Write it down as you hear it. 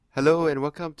Hello and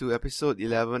welcome to episode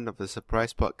 11 of the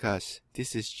Surprise Podcast.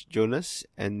 This is Jonas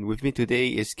and with me today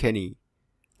is Kenny.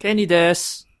 Kenny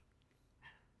desu.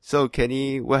 So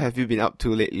Kenny, what have you been up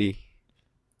to lately?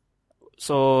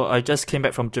 So I just came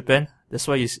back from Japan. That's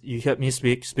why you heard me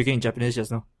speaking in Japanese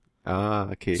just now. Ah,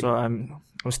 okay. So I'm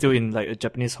still in like a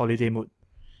Japanese holiday mood.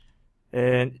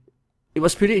 And it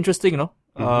was pretty interesting, you know.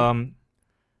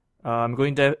 I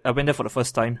went there for the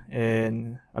first time,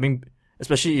 and I mean,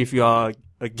 especially if you are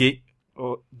a geek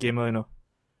or gamer, you know,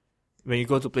 when you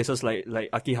go to places like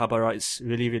Akihabara, it's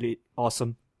really, really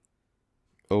awesome.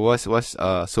 Oh, what's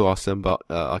so awesome about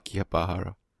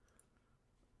Akihabara?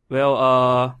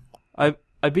 Well, I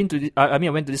went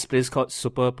to this place called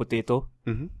Super Potato.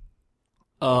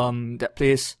 Mm-hmm. That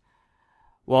place,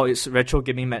 well, it's retro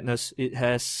gaming madness. It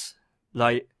has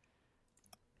like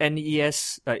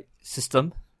NES like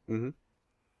system and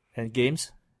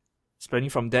games, spreading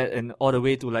from that and all the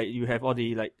way to like you have all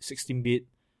the like 16-bit,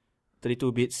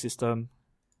 32-bit system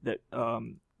that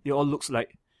it all looks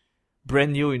like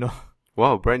brand new, you know.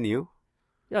 Wow, brand new?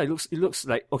 Yeah, it looks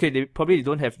like, okay, they probably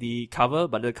don't have the cover,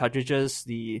 but the cartridges,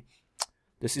 the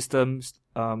systems,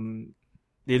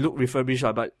 they look refurbished,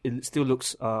 but it still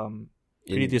looks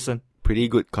pretty decent. Pretty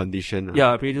good condition.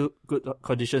 Yeah, pretty good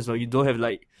condition. So you don't have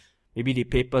like maybe the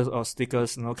papers or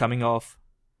stickers, you know, coming off.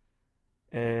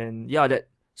 And yeah,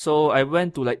 so I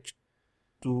went to like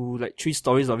 3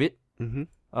 stories of it.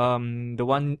 Mm-hmm. The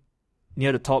one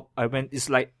near the top, it's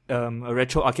like a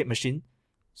retro arcade machine.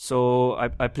 So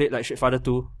I played like Street Fighter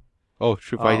 2. Oh,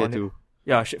 Street Fighter 2.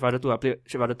 Yeah, Street Fighter 2. I played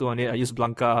Street Fighter 2 on it. I used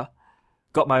Blanca.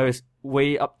 Got my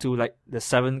way up to like the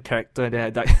 7th character, and then I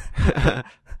died.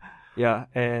 Yeah,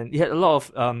 and it had a lot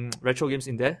of retro games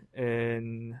in there,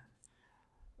 and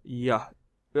yeah,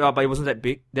 but it wasn't that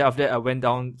big. Then after that, I went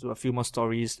down to a few more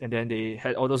stories, and then they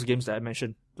had all those games that I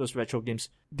mentioned, those retro games.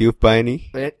 Do you buy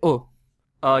any?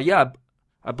 Yeah,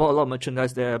 I bought a lot of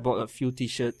merchandise there. I bought a few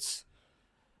T-shirts.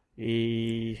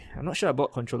 I'm not sure I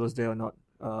bought controllers there or not.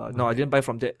 No, I didn't buy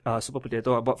from that Super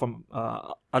Potato. I bought from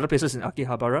other places in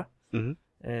Akihabara.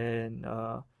 Mm-hmm. And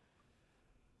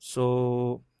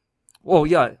so, oh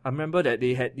yeah, I remember that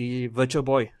they had the Virtual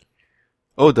Boy.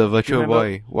 Oh, the Virtual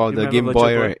Boy. Wow, the Game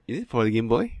Boy, right? Is it for the Game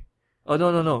Boy? Oh,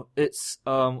 no. It's,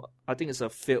 I think it's a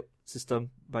failed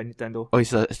system by Nintendo. Oh,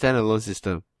 it's a standalone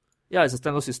system. Yeah, it's a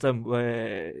standalone system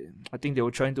where I think they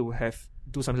were trying to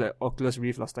do something like Oculus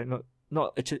Rift last time.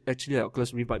 Not actually like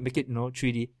Oculus Rift, but make it,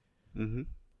 3D. Mm-hmm.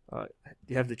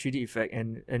 They have the 3D effect,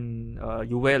 and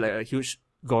you wear like a huge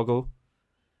goggle.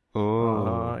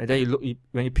 Oh. And then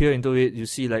when you peer into it, you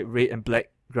see like red and black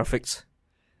graphics.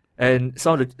 And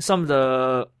some of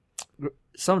the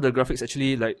graphics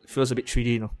actually like feels a bit 3D,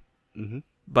 you know. Mm-hmm.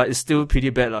 But it's still pretty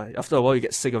bad, lah. After a while, you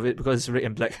get sick of it because it's red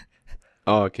and black.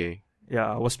 Oh, okay.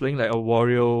 Yeah, I was playing like a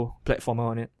Wario platformer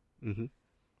on it. Mm-hmm.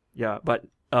 Yeah, but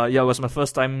it was my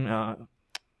first time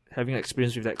having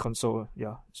experience with that console.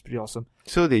 Yeah, it's pretty awesome.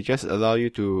 So they just allow you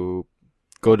to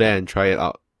go there and try it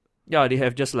out? Yeah, they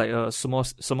have just like a small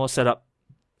setup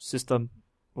system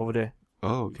over there.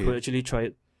 Oh, okay. You could actually try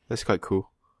it. That's quite cool.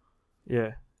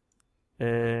 Yeah.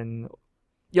 And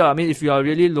yeah, I mean, if you are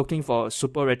really looking for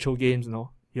super retro games,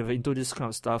 you're into this kind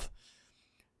of stuff,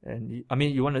 and I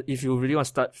mean, if you really want to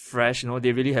start fresh,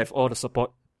 they really have all the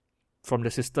support from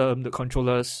the system, the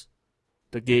controllers,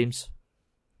 the games.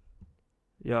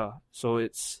 Yeah, so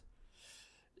it's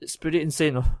pretty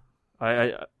insane.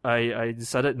 I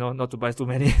decided not to buy too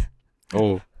many.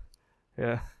 Oh.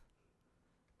 Yeah.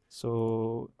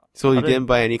 So you didn't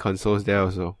buy any consoles there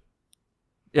also?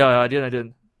 Yeah, I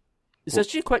didn't. It's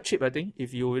actually quite cheap, I think,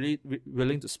 if you're really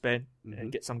willing to spend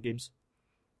and get some games.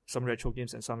 Some retro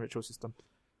games and some retro system.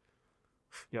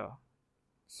 Yeah.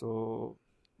 So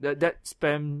that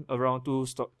spam around two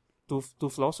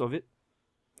floors of it.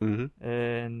 Mm-hmm.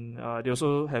 And they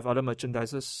also have other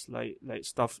merchandises like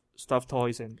stuffed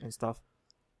toys and stuff.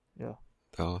 Yeah.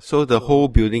 Oh, so the whole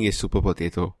building is Super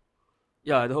Potato?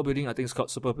 Yeah, the whole building I think is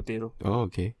called Super Potato. Oh,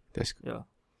 okay. That's yeah.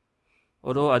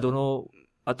 Although I don't know,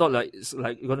 I thought like it's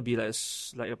like gonna be like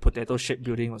a potato shaped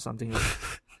building or something.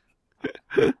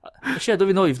 Actually, I don't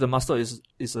even know if the master is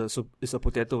a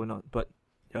potato or not. But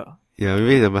yeah. Yeah,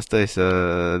 maybe the master is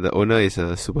the owner is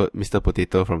a super Mr.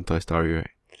 Potato from Toy Story,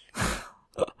 right?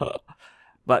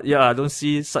 But yeah, I don't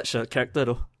see such a character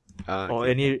though, or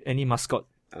okay. any mascot,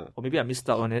 or maybe I missed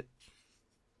out on it.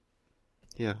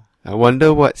 Yeah, I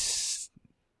wonder what's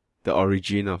the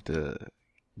origin of the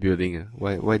building.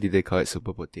 Why did they call it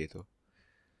Super Potato?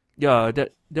 Yeah,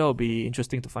 that will be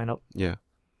interesting to find out. Yeah.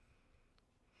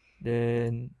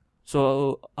 Then,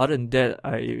 so other than that,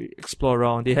 I explore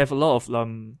around. They have a lot of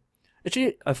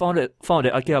Actually, I found that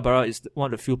Akihabara is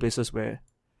one of the few places where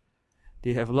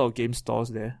they have a lot of game stores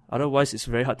there. Otherwise, it's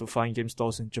very hard to find game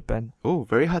stores in Japan. Oh,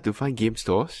 very hard to find game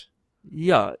stores?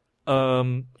 Yeah.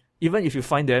 Even if you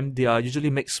find them, they are usually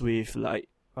mixed with like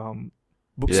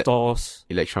bookstores,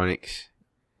 Electronics.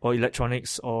 or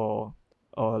electronics, or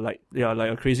like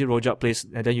a crazy rojak place,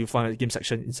 and then you find a game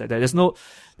section inside there. There's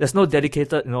no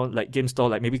dedicated, like game store,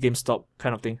 like maybe GameStop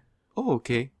kind of thing. Oh,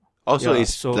 okay. Also, Yeah,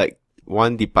 it's so- like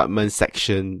one department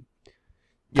section.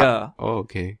 Yeah. Oh,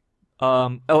 okay.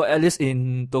 Or at least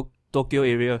in Tokyo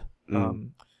area. Mm.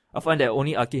 I find that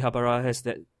only Akihabara has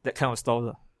that kind of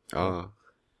store. Oh.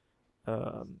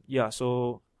 Yeah,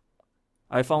 so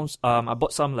I found I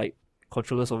bought some like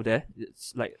controllers over there.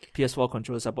 It's like PS4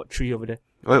 controllers. I bought 3 over there.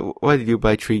 Why did you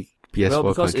buy 3 PS4 Well,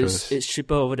 because controllers? it's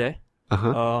cheaper over there.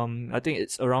 Uh-huh. I think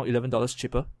it's around $11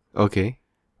 cheaper Okay.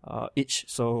 each.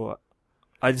 So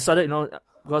I decided,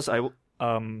 because I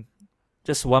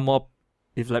just one more.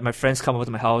 If like my friends come over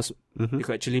to my house, Mm-hmm. you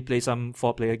could actually play some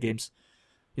 4-player games.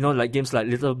 Like games like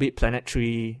Little Big Planet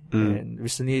 3, and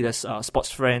recently there's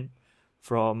Sports Friend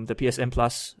from the PSN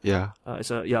Plus. Yeah.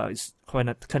 It's quite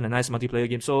a kind of nice multiplayer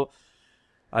game. So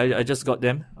I just got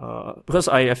them because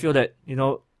I feel that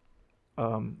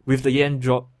with the yen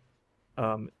drop,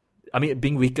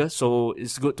 being weaker, so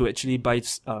it's good to actually buy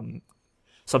some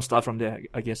stuff from there,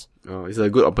 I guess. Oh, it's a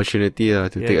good opportunity to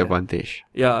take Yeah. advantage.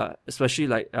 Yeah, especially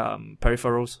like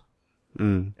peripherals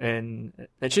Mm. and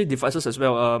actually devices as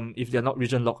well. If they're not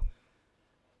region locked.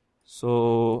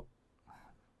 So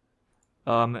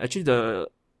actually the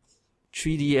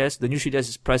 3DS, the new 3DS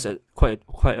is priced at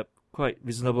quite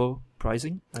reasonable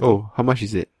pricing. I think. Oh, how much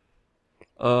is it?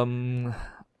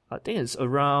 I think it's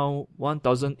around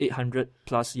 1,800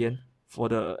 plus yen for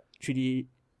the 3D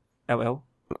LL,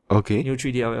 Okay. new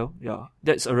 3D LL. Yeah,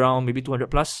 that's around maybe 200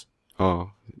 plus.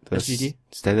 Oh, that's SGD?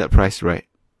 standard price, right?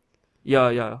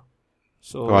 Yeah.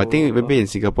 So Oh, I think maybe in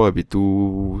Singapore it'll be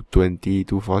 220,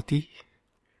 240.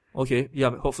 okay,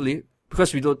 yeah, hopefully,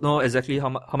 because we don't know exactly how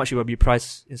much it will be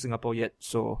priced in Singapore yet.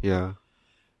 So Yeah.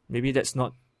 maybe that's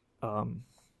not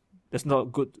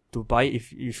good to buy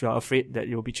if you are afraid that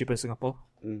it will be cheaper in Singapore.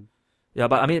 Mm. Yeah,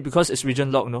 but because it's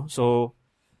region locked, no. So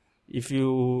if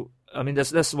you,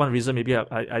 that's one reason maybe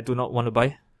I do not want to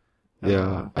buy.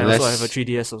 Yeah. And also I have a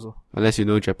 3DS also. Unless you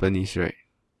know Japanese, right?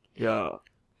 Yeah.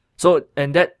 So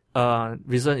and that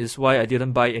reason is why I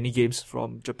didn't buy any games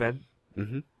from Japan.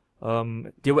 Mm-hmm.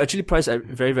 They were actually priced at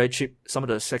very, very cheap. Some of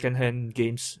the second-hand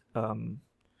games,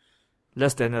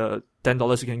 less than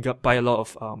 $10, you can buy a lot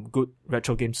of good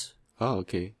retro games, Oh,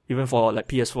 okay. even for like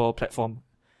PS4 platform.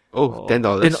 Oh, Or-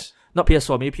 $10. Not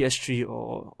PS4, maybe PS3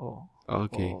 or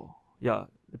Okay. yeah,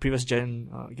 the previous gen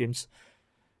games.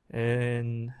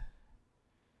 And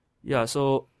yeah,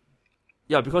 so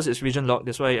yeah, because it's region locked,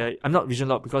 that's why I'm not region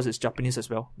locked because it's Japanese as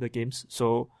well, the games.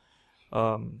 So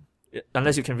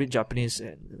unless you can read Japanese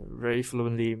and very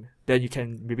fluently, then you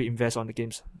can maybe invest on the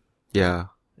games. Yeah.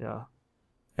 Yeah.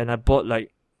 And I bought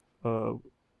like a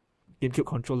GameCube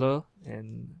controller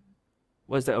and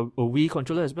what is that? A Wii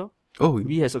controller as well? Oh,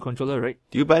 Wii has a controller, right?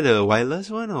 do you buy the wireless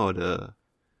one or the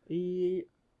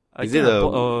I Is think it I a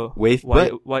bought wave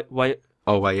wire, bud?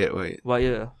 Wired?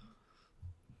 wire.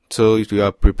 So you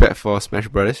are prepared for Smash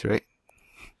Brothers, right?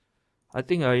 I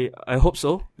think I hope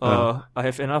so. Uh. I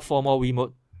have another 4 more Wii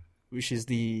mode, which is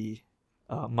the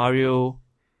Mario,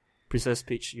 Princess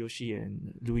Peach, Yoshi,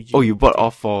 and Luigi. Oh, you bought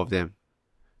all 4 of them.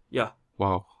 Yeah.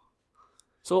 Wow.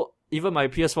 So even my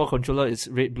PS4 controller is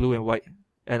red, blue, and white,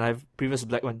 and I have previous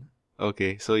black one.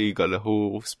 Okay, so you got the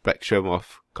whole spectrum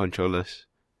of controllers.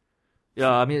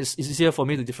 Yeah, it's easier for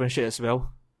me to differentiate as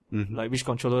well, Mm-hmm. like which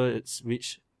controller it's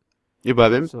which. Yeah, but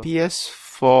then So-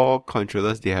 PS4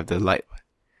 controllers, they have the light.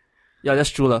 Yeah, that's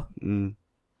true lah. Mm.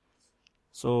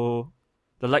 So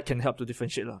the light can help to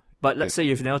differentiate lah. But let's say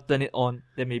if you never turn it on,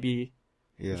 then maybe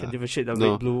you Yeah. can differentiate the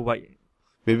No. red, blue, white.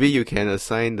 Maybe you can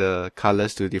assign the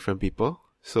colors to different people.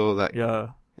 So like,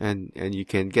 Yeah. and you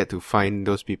can get to find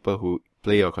those people who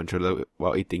play your controller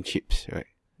while eating chips, right?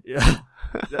 Yeah.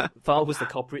 Found out who's the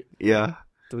culprit Yeah.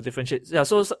 to differentiate. Yeah,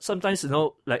 so sometimes,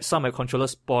 like some of my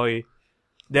controllers spoil.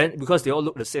 Then, because they all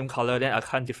look the same color, then I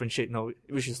can't differentiate,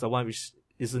 which is the one which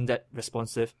isn't that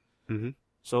responsive. Mm-hmm.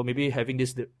 So maybe having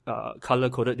this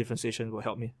color-coded differentiation will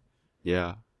help me.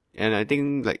 Yeah. And I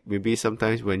think like maybe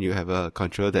sometimes when you have a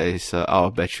controller that is out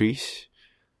of batteries,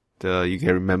 you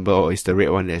can remember, oh, it's the red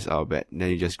one that's out of bat. Then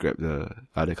you just grab the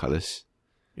other colors.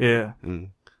 Yeah. Mm.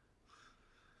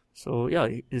 So yeah,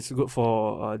 it's good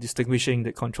for distinguishing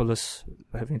the controllers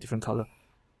by having a different color.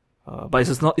 But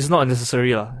it's not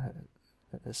necessary lah.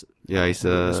 Yeah,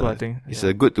 That's what I think. it's Yeah.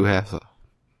 a good to have,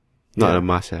 not Yeah. a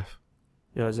must have.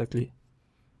 Yeah, exactly.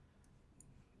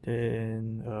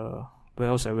 Then where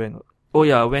else I went? Oh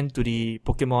yeah, I went to the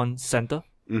Pokemon Center.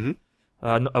 Mm-hmm.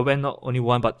 I went not only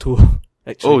one but two Oh,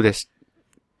 actually. there's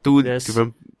two There's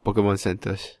different Pokemon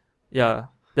centers. yeah,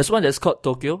 there's one that's called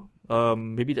Tokyo.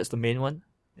 Maybe that's the main one.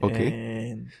 Okay.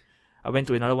 And I went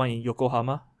to another one in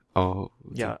Yokohama. Oh,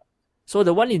 okay. Yeah. So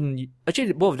the one in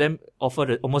actually both of them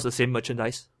offer almost the same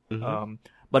merchandise. Mm-hmm.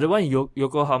 But the one in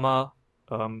Yokohama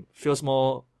feels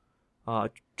more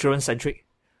children centric.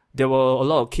 There were a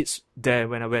lot of kids there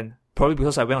when I went. Probably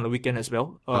because I went on the weekend as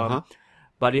well. Uh-huh.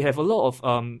 But they have a lot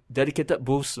of dedicated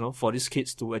booths, for these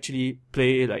kids to actually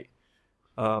play like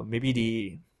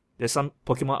there's some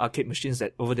Pokemon arcade machines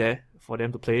that over there for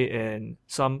them to play, and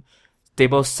some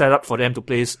tables set up for them to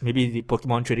play maybe the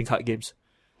Pokemon trading card games.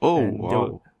 Oh, And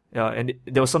wow.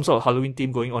 there was some sort of Halloween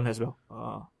theme going on as well,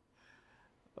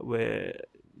 where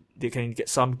they can get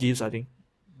some gifts, I think,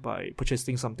 by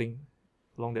purchasing something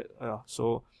along that.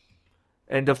 So,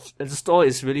 and the store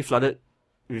is really flooded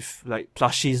with like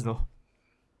plushies, no.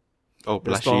 Oh,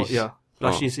 The store, plushies. yeah,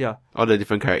 plushies, yeah. All the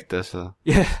different characters.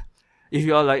 Yeah. If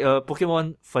you are like a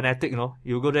Pokemon fanatic,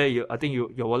 you go there, I think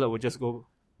your wallet will just go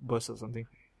burst or something.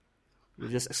 You'll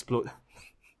just explode.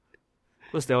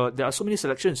 Because there are so many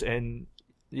selections, and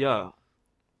yeah.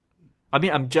 I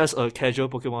mean, I'm just a casual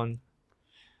Pokemon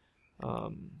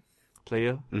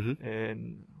player, Mm-hmm.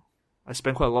 and I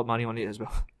spend quite a lot of money on it as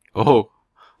well. Oh,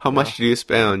 how Yeah. much do you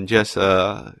spend on just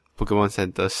Pokemon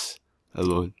centers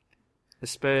alone? I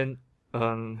spent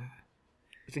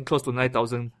I think close to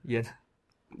 9,000 yen.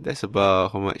 That's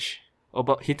about how much?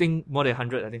 About hitting more than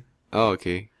 100, I think. Oh,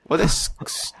 okay. Well, that's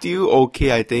still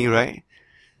okay, I think, right?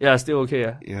 Yeah, still okay.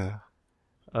 Yeah. Yeah.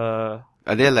 Uh,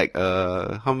 Are there like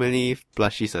how many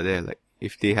plushies are there? Like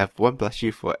if they have one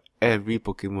plushie for every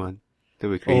Pokemon, that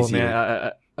would be crazy. Oh man,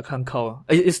 right? I can't count.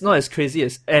 It's not as crazy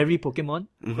as every Pokemon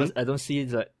Mhm. because I don't see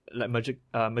like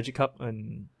Magikarp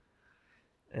and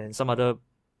some other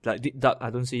like Dick I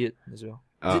don't see it as well.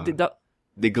 Is it Dick?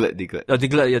 Diglett. Oh,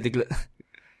 Diglett, yeah, Diglett.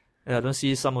 Yeah, I don't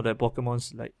see some of the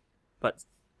Pokemons but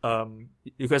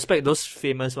you can expect those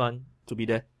famous one to be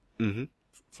there Mm-hmm.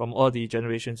 from all the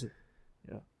generations.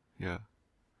 Yeah.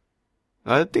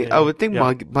 I Yeah, would think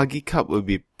yeah. Magikarp would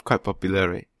be quite popular,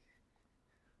 right?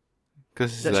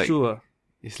 Because it's That's like true.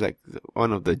 it's like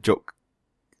one of the joke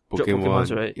Joke Pokemon,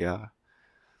 Pokemons, right? Yeah.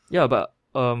 Yeah, but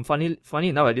funny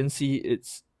enough, I didn't see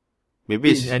it's Maybe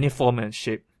in it's any form and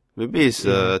shape.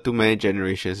 too many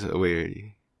generations away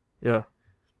already. Yeah.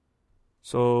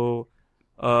 So,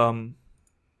 and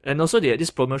also they had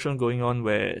this promotion going on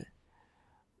where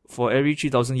for every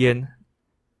 3,000 yen,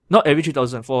 not every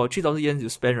 3,000, for 3,000 yen you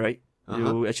spend, right?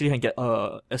 You actually can get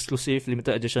exclusive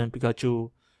limited edition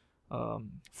Pikachu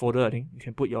folder, I think. You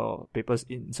can put your papers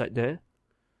inside there.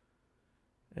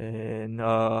 And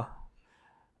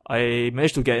I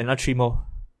managed to get another 3 more.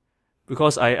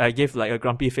 Because I gave like a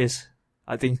grumpy face,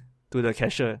 I think, to the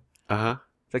cashier. Uh-huh.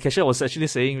 The cashier was actually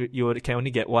saying you can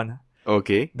only get one.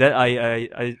 Okay. Then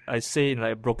I say in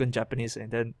like broken Japanese,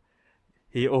 and then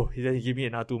he give me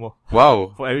another 2 more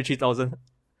Wow. for every 3,000.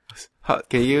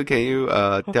 Can you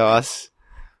tell us?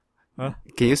 Huh?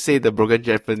 Can you say the broken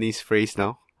Japanese phrase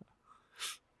now?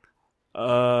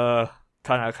 I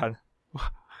can't.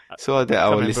 So that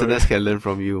our remember. listeners can learn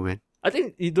from you, man. I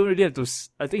think you don't really have to.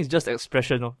 I think it's just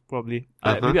expression, probably.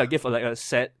 Maybe I gave like a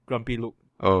sad, grumpy look.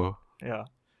 Oh. Yeah.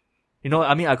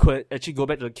 I mean, I could actually go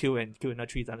back to the queue and queue another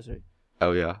 3 times, right?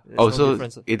 Oh yeah. There's no Also,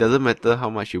 difference. it doesn't matter how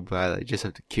much you buy, like you just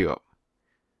have to queue up.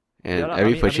 And Yeah lah,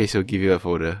 every I mean- purchase will give you a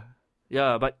folder.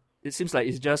 Yeah, but it seems like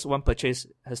it's just one purchase.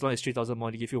 As long as 3,000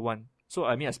 more, they give you one. So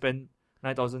I mean, I spent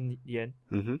 9,000 yen.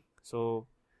 Mm-hmm. So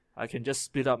I can just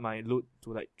split up my loot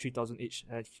to like 3,000 each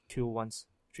and queue once,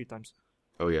 3 times.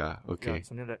 Oh yeah. Yeah, Okay.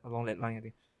 something like along that line, I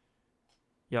think.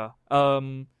 Yeah.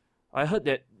 I heard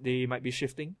that they might be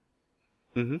shifting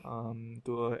Mm-hmm.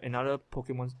 to another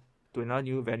Pokemon, to another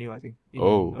new venue, I think.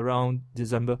 Around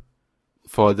December.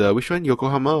 For the which one,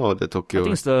 Yokohama or the Tokyo? I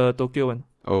think it's the Tokyo one.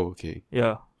 Oh, okay.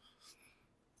 Yeah.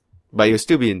 But you'll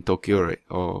still be in Tokyo, right?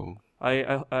 Oh.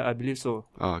 I believe so.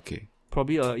 Oh, okay.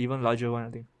 Probably a even larger one, I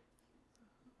think.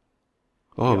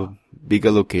 Oh, Yeah.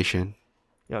 bigger location.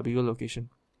 Yeah, bigger location.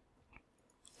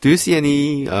 Do you see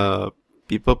any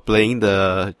people playing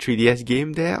the 3DS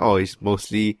game there, or is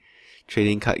mostly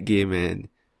trading card game and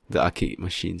the arcade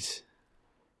machines?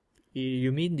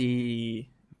 You mean the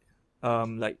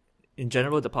like in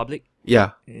general the public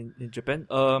Yeah. in Japan?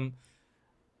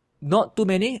 Not too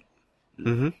many.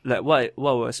 Mm-hmm. Like what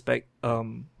I would expect.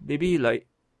 Maybe like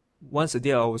once a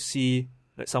day I will see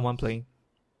like someone playing.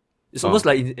 It's almost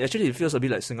like actually it feels a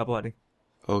bit like Singapore, I think.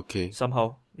 Okay.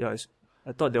 Somehow. Yeah,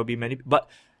 I thought there'll be many, but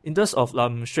in terms of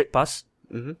straight pass,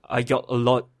 Mm-hmm. I got a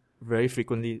lot very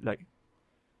frequently. Like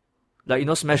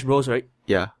Smash Bros, right?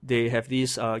 Yeah. They have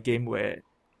this game where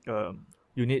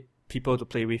you need people to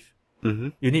play with. Mm-hmm.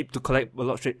 You need to collect a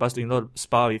lot of straight pass to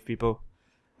spar with people.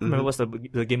 I remember what's the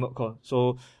game called.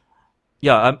 So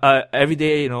yeah, I every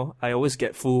day I always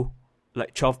get full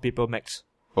 12 people max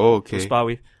Oh, to okay. spar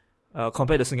with.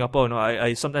 Compared to Singapore,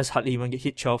 I sometimes hardly even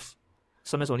hit 12.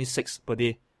 Sometimes only 6 per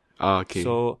day. Okay.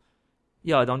 So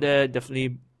yeah, down there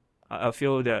definitely I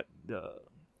feel that the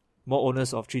more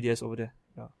owners of 3DS over there.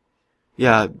 Yeah.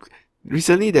 Yeah,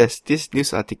 recently there's this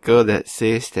news article that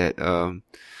says that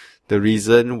the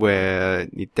reason where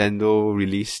Nintendo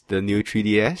released the new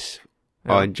 3DS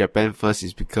on Japan first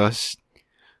is because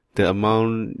the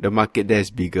market there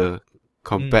is bigger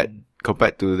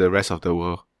compared to the rest of the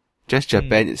world. Just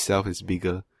Japan itself is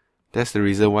bigger. That's the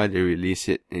reason why they release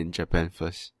it in Japan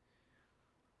first.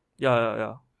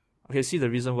 Yeah. Okay, see the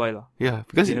reason why lah. Yeah,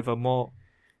 because They have a more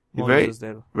very users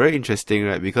there. very interesting,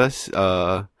 right? Because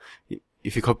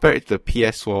if you compare it to the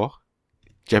PS4,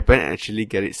 Japan actually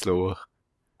get it slower.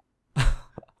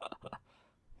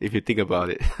 If you think about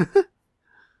it.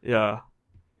 Yeah.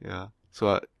 Yeah.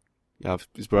 So yeah,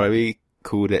 it's probably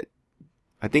cool that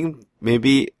I think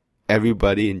maybe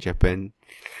everybody in Japan,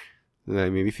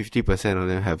 like maybe 50% of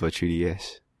them have a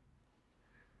 3DS.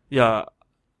 Yeah.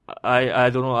 I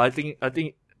don't know. I think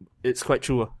it's quite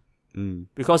true.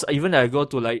 Because even I go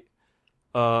to like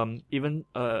a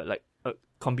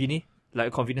convenience, like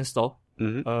a convenience store,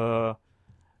 they're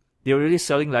really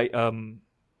selling like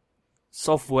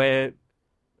software,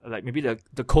 like maybe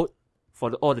the code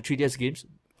for all the 3DS games.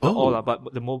 Not all,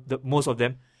 but the most of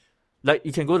them. Like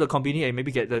you can go to the convenience and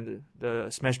maybe get the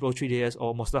Smash Bros 3DS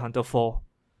or Monster Hunter 4.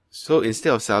 So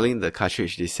instead of selling the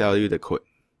cartridge, they sell you the code.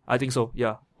 I think so.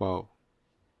 Yeah. Wow.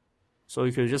 So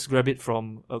you can just grab it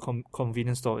from a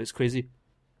convenience store. It's crazy.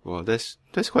 Wow, that's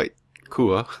quite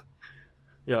cool, huh?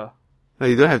 Yeah. Like,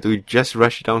 you don't have to just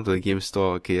rush down to the game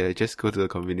store. Okay, just go to the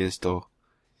convenience store.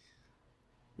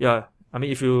 Yeah. I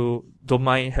mean, if you don't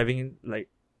mind having like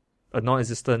a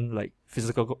non-existent like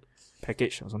physical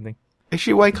package or something,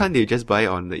 Actually, why can't they just buy it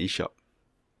on the eShop?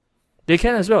 they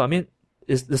can as well. I mean,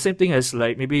 it's the same thing as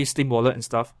like maybe Steam Wallet and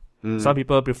stuff. Some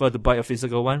people prefer to buy a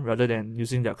physical one rather than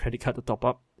using their credit card to top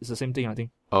up. It's the same thing, I think.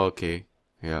 Oh, okay.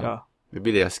 Yeah. Maybe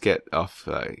they are scared of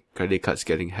like credit cards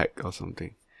getting hacked or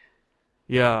something.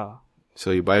 Yeah.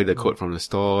 So you buy the code from the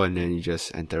store and then you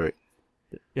just enter it.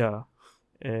 Yeah.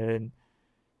 And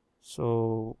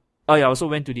so, I also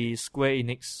went to the Square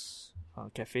Enix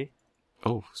cafe.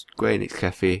 Oh, Square Enix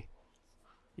Cafe.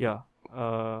 Yeah.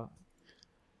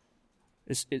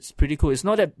 It's pretty cool. It's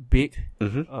not that big.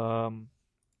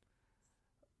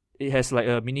 It has like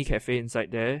a mini cafe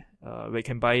inside there, where you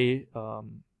can buy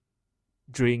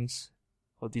drinks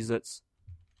or desserts.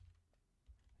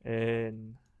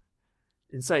 And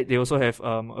inside they also have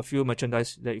a few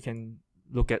merchandise that you can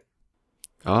look at.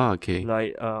 Oh, okay.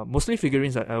 Like mostly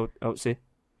figurines, I would say.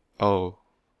 Oh.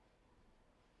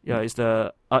 Yeah, it's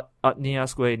the Artnia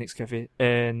Square Enix Cafe,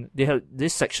 and they have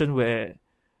this section where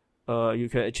you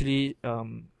can actually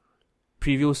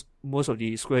preview most of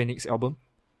the Square Enix album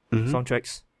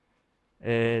soundtracks,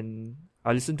 and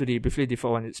I listened to the Briefly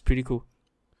Default one. It's pretty cool.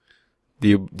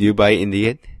 Do you buy it in the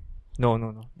end?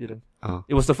 No, didn't. Oh.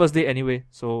 It was the first day anyway,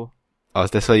 so. Oh,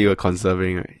 that's why you were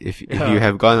conserving, right? If you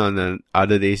have gone on the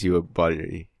other days, you would bought it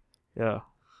already. Yeah.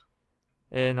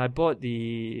 And I bought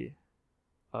the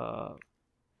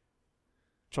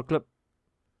chocolate.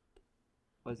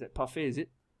 What is that? Parfait, is it?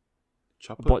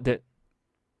 Chocolate? I bought that.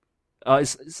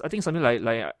 It's I think something like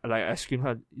ice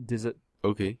cream dessert.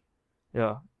 Okay.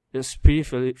 Yeah, it's pretty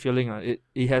filling.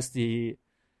 It has the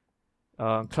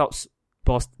Cloud's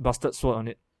bastard sword on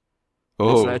it.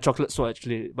 Oh. It's like a chocolate sword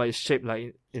actually, but it's shaped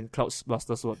like in Cloud's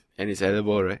bastard sword. And it's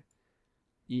edible, right?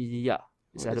 Yeah,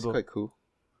 it's edible. That's quite cool.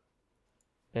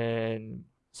 And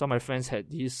some of my friends had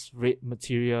this red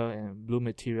material and blue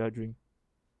material drink,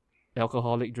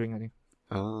 alcoholic drink. I think.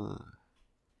 Ah.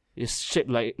 It's shaped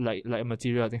like a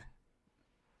material. I think.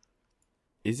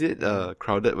 Is it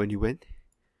crowded when you went?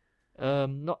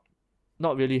 Not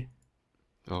really.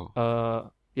 Oh.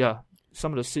 Yeah,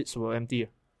 some of the seats were empty.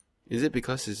 Is it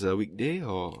because it's a weekday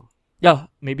or? Yeah,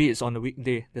 maybe it's on a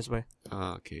weekday. That's why.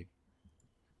 Ah, okay.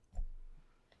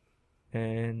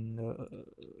 And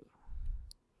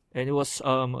it was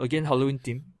again Halloween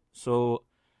theme, so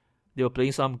they were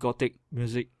playing some gothic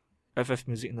music, FF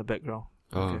music in the background.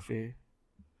 Oh. Cafe.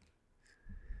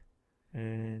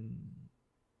 And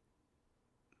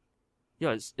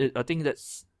yeah, I think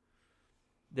that's.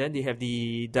 Then they have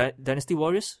the Dynasty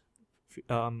Warriors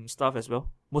stuff as well.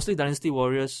 Mostly Dynasty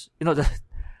Warriors.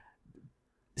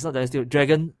 It's not Dynasty.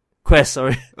 Dragon Quest.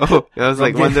 Sorry. Oh, I was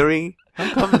like game. wondering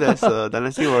how come there's a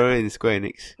Dynasty Warrior in Square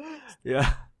Enix.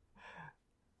 Yeah.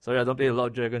 Sorry, I don't play a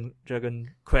lot of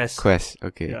Dragon Quest.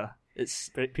 Okay. Yeah, it's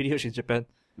pretty huge in Japan.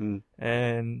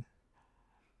 And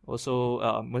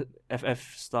also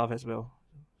FF stuff as well.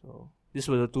 So these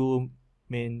were the two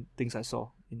main things I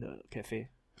saw in the cafe.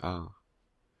 Are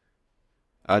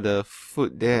the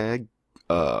food there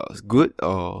good,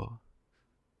 or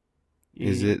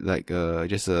is it like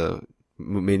just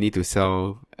mainly to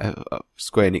sell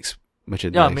Square Enix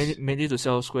merchandise? Yeah, mainly to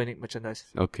sell Square Enix merchandise.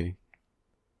 Okay.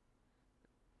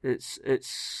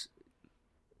 It's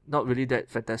not really that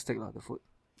fantastic the food.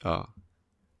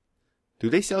 Do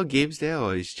they sell games there,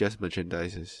 or it's just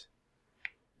merchandises?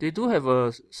 They do have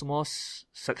a small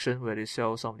section where they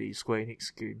sell some of the Square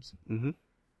Enix games.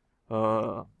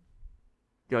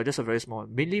 Yeah, just a very small,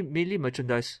 mainly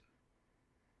merchandise.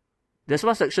 There's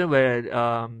one section where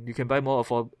you can buy more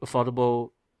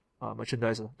affordable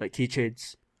merchandise, like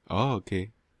keychains. Oh,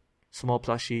 okay. Small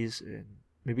plushies and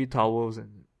maybe towels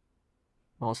and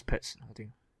mouse pads, I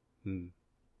think.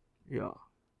 Yeah.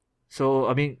 So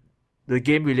I mean, the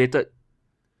game related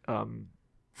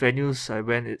venues I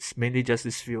went, it's mainly just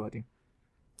this few, I think.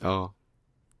 Oh,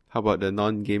 how about the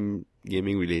non-gaming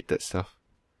related stuff?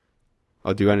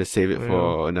 Or do you want to save it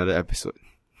for another episode?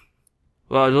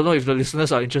 Well, I don't know if the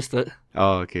listeners are interested.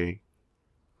 Oh, okay.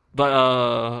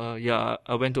 But yeah,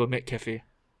 I went to a Mac Cafe.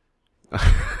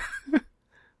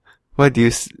 Why do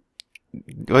you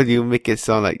make it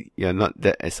sound like you're not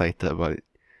that excited about it?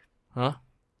 Huh?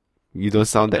 You don't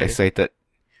sound that excited.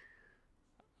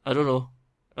 I don't know.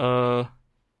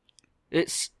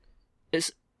 It's.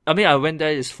 I mean, I went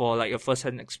there is for like a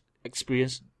first-hand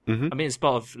experience. I mean, it's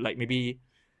part of like maybe.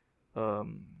 I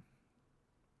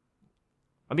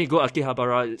mean, go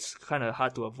Akihabara. It's kind of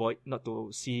hard to avoid not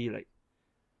to see like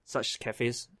such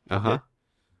cafes.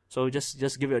 So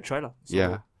just give it a try, lah. So,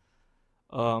 yeah.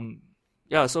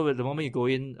 Yeah. So at the moment you go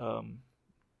in,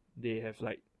 they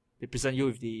present you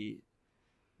with the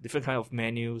different kind of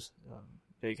menus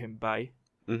that you can buy.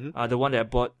 The one that I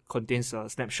bought contains a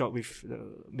snapshot with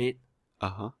the maid.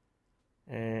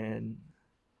 And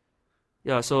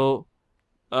yeah, so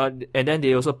and then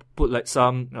they also put like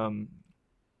some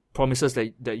promises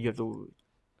that you have to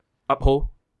uphold.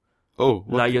 Oh,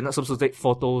 like you're not supposed to take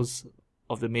photos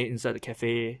of the maid inside the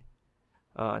cafe.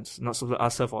 Not supposed to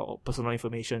ask her for personal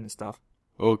information and stuff.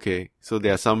 Okay, so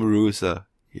there are some rules. You have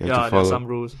to there follow. are some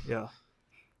rules. Yeah.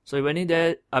 So we went in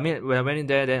there. I mean, when I went in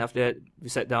there, then after that we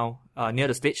sat down near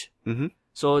the stage.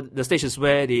 So the stage is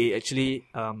where they actually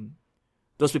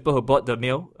those people who bought the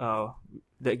meal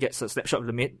that gets a snapshot of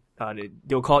the maid.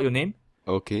 They'll call your name.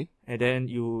 Okay. And then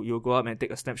you go up and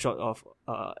take a snapshot of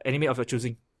any maid of your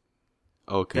choosing.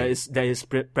 Okay. That is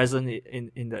present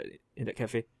in the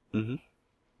cafe.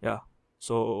 Yeah.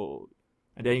 So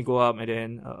and then you go up and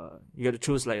then you got to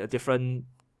choose like a different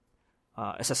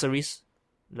accessories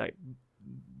like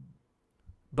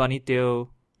bunny tail,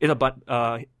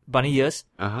 bunny ears,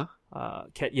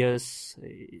 cat ears,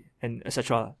 and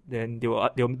etc. Then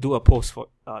they'll do a post for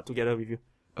together with you.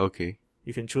 Okay.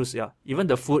 You can choose, yeah. Even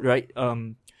the food, right?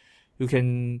 You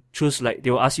can choose like they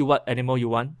will ask you what animal you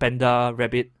want, panda,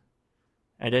 rabbit,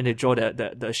 and then they draw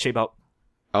the shape out.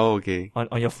 Oh, okay.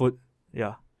 On your food,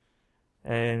 yeah.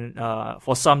 And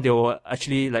for some they will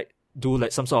actually like do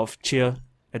like some sort of cheer,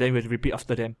 and then we'll repeat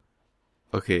after them.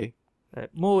 Okay. Like,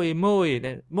 moe,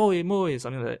 then moe,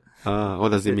 something like that. What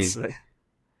does it mean?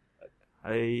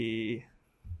 Like,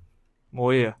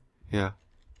 moe. Yeah.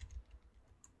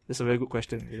 That's a very good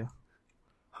question, you know.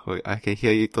 Oh, I can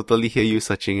totally hear you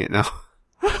searching it now.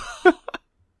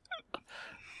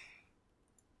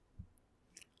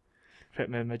 Crap,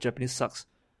 man, my Japanese sucks.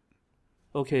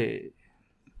 Okay.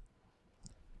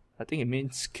 I think it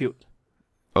means cute.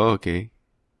 Oh, okay.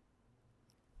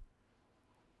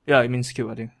 Yeah, it means cute,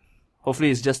 I think.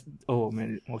 Hopefully it's just... Oh,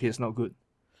 man. Okay, it's not good.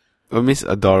 It means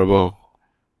adorable.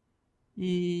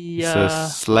 Yeah. It's a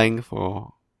slang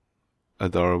for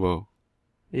adorable.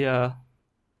 Yeah.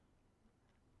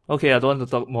 Okay, I don't want to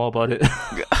talk more about it.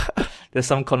 There's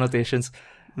some connotations.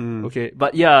 Okay,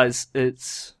 but yeah,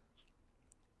 it's...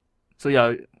 So yeah,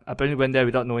 I apparently went there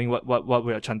without knowing what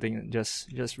we are chanting and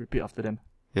just repeat after them.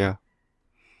 Yeah.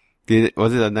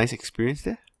 Was it a nice experience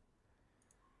there?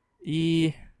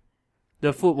 The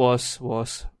food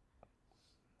was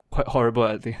quite horrible,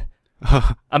 I think.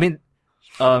 I mean,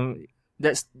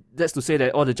 that's to say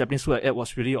that all the Japanese food I ate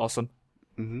was really awesome.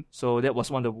 So that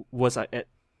was one of the worst I ate.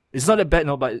 It's not that bad,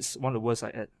 no, but it's one of the worst I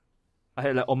ate. I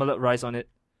had like omelette rice on it.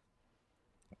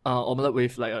 omelette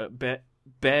with like a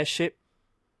bear shape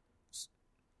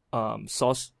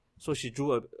sauce. So she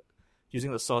drew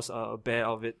using the sauce a bear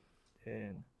out of it,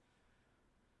 and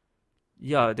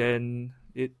yeah, then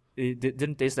it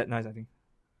didn't taste that nice, I think.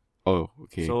 Oh,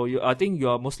 okay. So I think you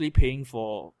are mostly paying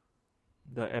for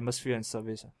the atmosphere and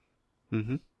service.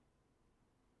 Mm-hmm.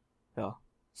 Yeah.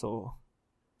 So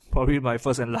probably my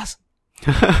first and last.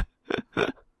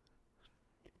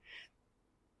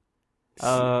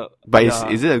 But yeah.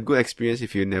 is it a good experience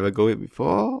if you never go it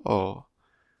before, or?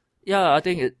 Yeah, I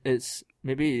think it's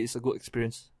maybe it's a good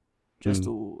experience just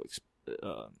to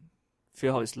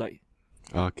feel how it's like.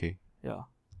 Okay. Yeah.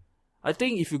 I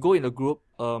think if you go in a group,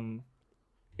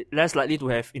 less likely to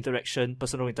have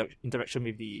personal interaction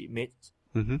with the mates.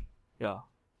 Mm-hmm. Yeah.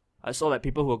 I saw like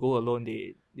people who go alone,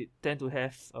 they tend to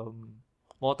have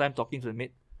more time talking to the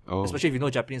mate. Oh. Especially if you know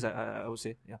Japanese, I would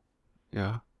say. Yeah.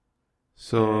 Yeah.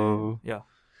 So yeah.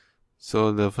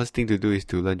 So the first thing to do is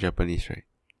to learn Japanese, right?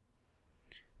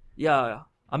 Yeah.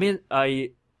 I mean,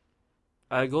 I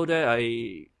go there,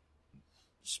 I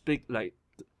speak like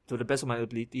to the best of my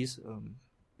abilities.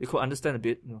 They could understand a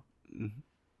bit, you know.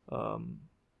 Mm-hmm.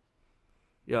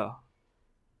 Yeah.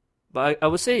 But I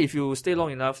would say if you stay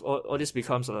long enough, all this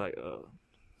becomes like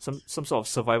some sort of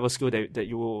survival skill that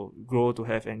you will grow to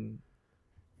have, and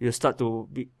it start to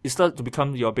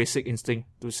become your basic instinct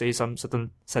to say some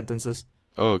certain sentences.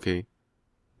 Oh, okay.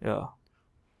 Yeah.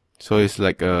 So it's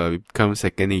like it becomes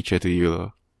second nature to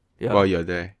you while you're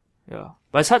there. Yeah.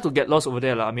 But it's hard to get lost over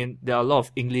there. I mean, there are a lot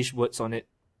of English words on it,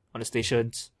 on the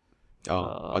stations.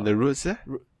 On the roads there?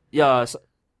 Yeah.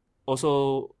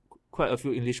 Also, quite a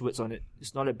few English words on it.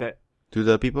 It's not that bad. Do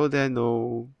the people there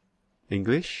know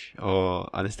English or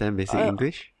understand basic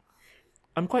English?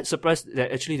 I'm quite surprised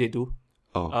that actually they do.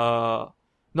 Oh.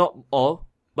 Not all,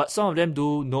 but some of them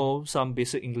do know some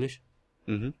basic English.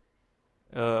 Mm-hmm.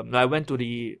 Like I went to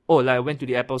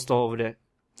the Apple store over there.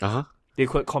 Uh-huh. They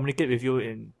could communicate with you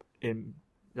in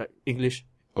like English.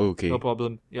 Okay. No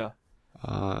problem. Yeah.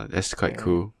 That's quite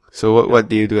cool. So what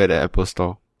do you do at the Apple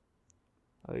store?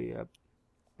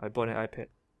 I bought an iPad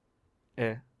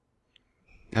Air.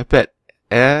 iPad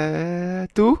Air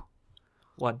 2?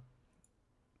 1.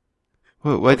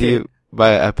 Why do you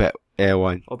buy an iPad Air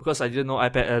 1? Oh, because I didn't know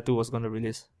iPad Air 2 was going to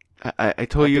release. I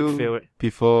told you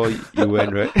before you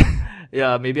went, right?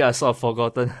 Yeah, maybe I sort of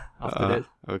forgotten after that.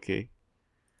 Okay.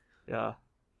 Yeah.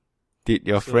 Did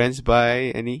your friends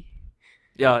buy any?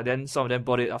 Yeah, then some of them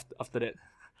bought it after that.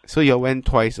 So you went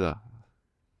twice,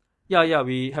 Yeah,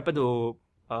 we happened to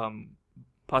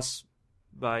pass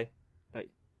by like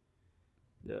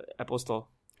the Apple store.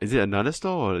 Is it another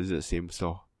store or is it the same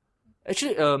store?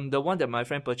 Actually, the one that my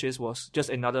friend purchased was just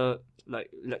another like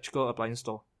electrical appliance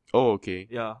store. Oh, okay.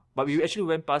 Yeah, but we actually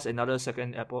went past another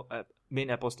second main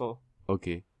Apple store.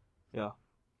 Okay. Yeah.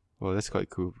 Well, that's quite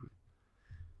cool.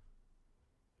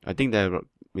 I think there are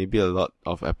maybe a lot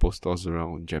of Apple stores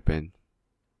around Japan.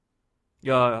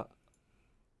 Yeah.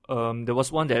 There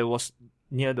was one that was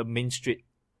near the main street.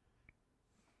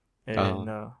 And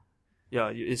yeah,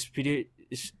 it's pretty.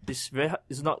 It's very hard.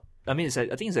 It's not. I mean, I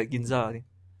think it's at Ginza. I think.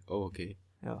 Oh, okay.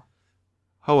 Yeah.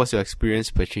 How was your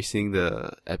experience purchasing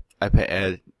the iPad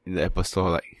Air in the Apple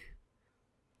store? Like,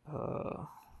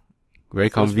 very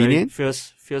convenient.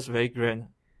 Feels very grand.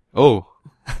 Oh.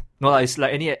 No, it's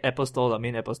like any Apple store, the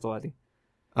main Apple store, I think.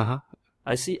 I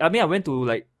mean, I went to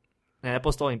like an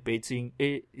Apple store in Beijing.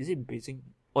 Is it in Beijing?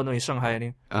 Oh no, in Shanghai, I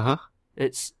think.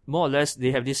 It's more or less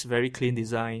they have this very clean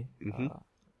design,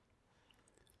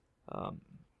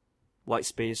 white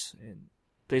space and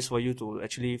place for you to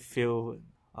actually feel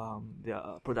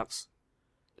their products.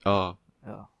 Oh.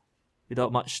 Yeah.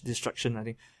 Without much distraction, I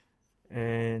think.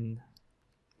 And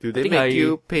do they make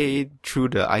you pay through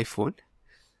the iPhone?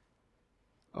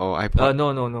 Or iPod?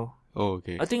 No. Oh,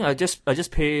 okay. I think I just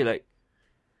pay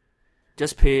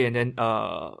and then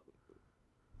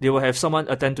they will have someone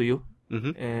attend to you.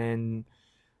 And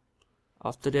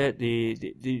after that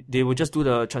they will just do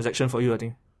the transaction for you, I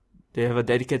think. They have a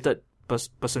dedicated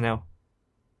personnel.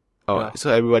 Oh, yeah. So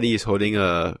everybody is holding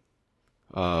a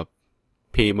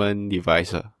payment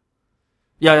device.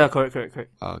 Yeah, correct.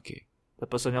 Okay. The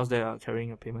personnel there are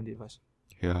carrying a payment device.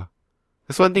 Yeah.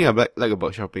 That's one thing I like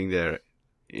about shopping there, right?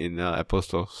 In Apple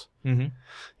stores. You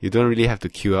don't really have to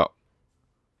queue up.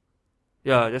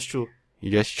 Yeah, that's true.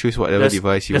 You just choose whatever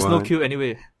device you want. There's no queue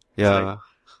anyway. Yeah.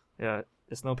 Yeah,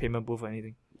 there's no payment booth or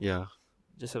anything. Yeah.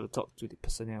 Just have to talk to the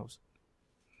personnel.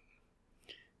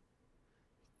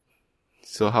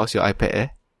 So how's your iPad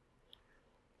Air?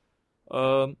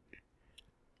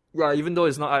 Yeah, even though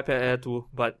it's not iPad Air 2,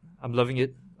 but I'm loving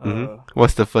it.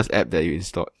 What's the first app that you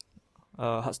installed?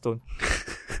 Hearthstone.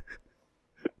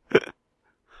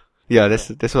 Yeah,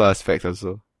 that's what I expect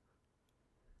also.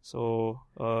 So,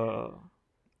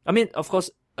 I mean, of course,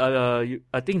 I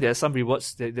think there are some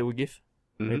rewards that they will give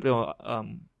when you play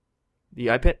on the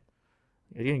iPad.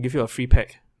 They can give you a free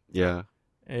pack. Yeah.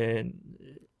 And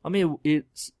I mean, it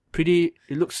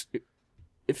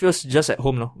feels just at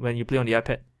home, no, when you play on the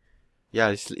iPad. Yeah,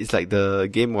 it's like the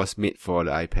game was made for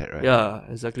the iPad, right? Yeah,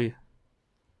 exactly.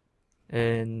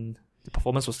 And the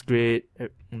performance was great.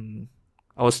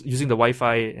 I was using the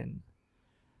Wi-Fi, and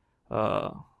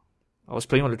I was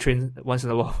playing on the train once in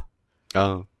a while.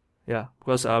 Oh, Yeah,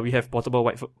 because we have portable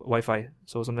Wi-Fi,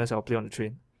 so sometimes I'll play on the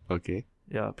train. okay.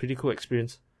 Yeah, pretty cool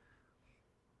experience.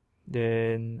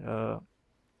 Then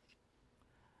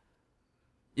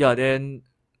then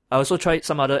I also tried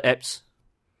some other apps,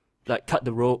 like Cut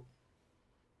the Rope.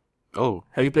 Oh,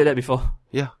 Have you played that before?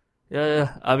 yeah.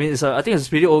 Yeah. I mean, I think it's a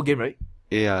pretty old game, right?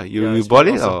 Yeah, Yeah, you it's bought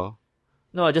pretty it awesome. or?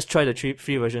 No, I just tried the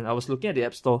free version. I was looking at the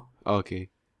App Store. Oh, okay.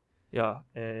 Yeah,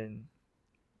 and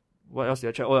what else did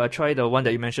I try? Oh, I tried the one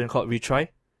that you mentioned called Retry.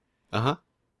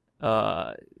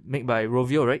 Made by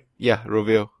Rovio, right? Yeah,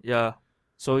 Rovio. Yeah.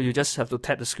 So you just have to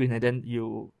tap the screen and then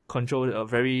you control a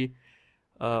very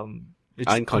control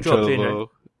a plane, right?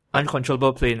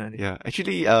 Uncontrollable plane. I think. Yeah,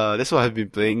 actually, that's what I've been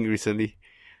playing recently.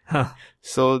 Huh.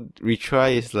 So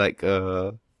Retry is like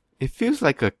it feels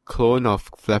like a clone of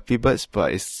Flappy Birds,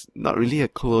 but it's not really a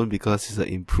clone because it's an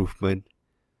improvement,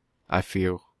 I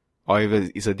feel. Or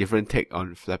even it's a different take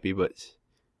on Flappy Birds.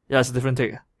 Yeah, it's a different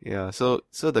take. Yeah, so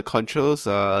the controls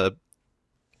are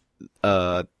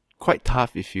quite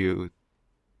tough if you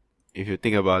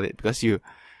think about it, because you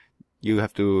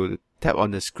have to tap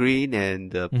on the screen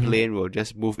and the plane will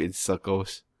just move in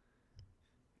circles.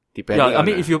 Depending I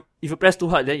mean, if you press too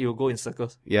hard, then you'll go in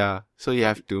circles. Yeah, so you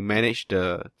have to manage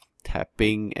the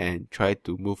tapping and try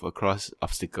to move across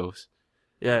obstacles.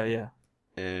 Yeah.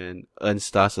 And earn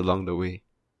stars along the way.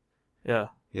 Yeah.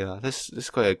 Yeah, that's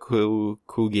quite a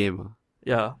cool game.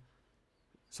 Yeah.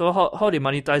 So how they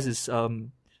monetize is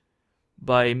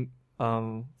by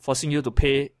forcing you to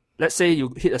pay. Let's say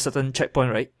you hit a certain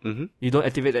checkpoint, right? Mm-hmm. You don't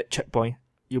activate that checkpoint.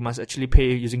 You must actually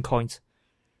pay using coins.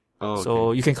 Oh, okay.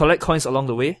 So you can collect coins along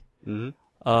the way.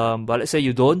 Mm-hmm. But let's say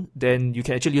you don't, then you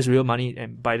can actually use real money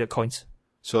and buy the coins.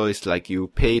 So it's like you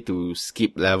pay to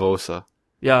skip levels,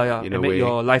 Yeah, in and a make way.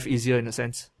 your life easier in a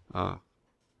sense.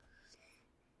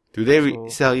 Do they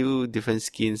sell you different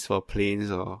skins for planes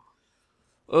or?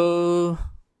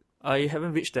 I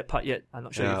haven't reached that part yet. I'm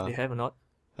not sure if they have or not.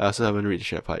 I also haven't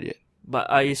reached that part yet.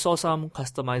 But I saw some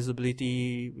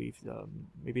customizability with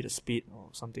maybe the speed or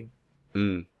something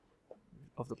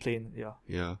of the plane. Yeah.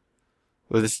 Yeah.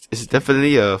 Well, it's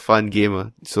definitely a fun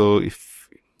game. So if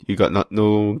you got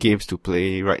no games to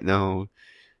play right now,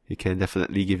 you can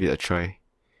definitely give it a try.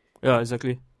 Yeah,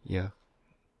 exactly. Yeah.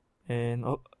 And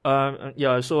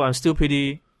so I'm still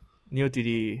pretty new to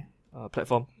the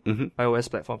platform, iOS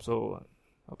platform. So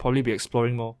I'll probably be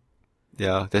exploring more.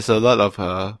 Yeah, there's a lot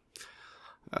of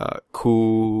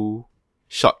cool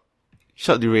short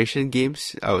duration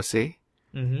games, I would say.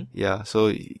 Mm-hmm. Yeah, so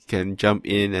you can jump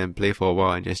in and play for a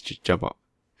while and just jump out.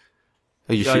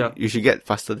 You should get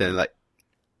faster than like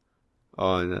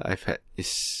on the iPad.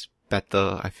 It's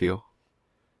better, I feel.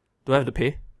 Do I have to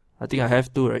pay? I think I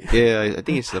have to, right? Yeah, I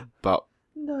think it's about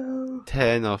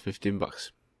 10 or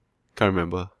 $15. Can't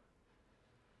remember.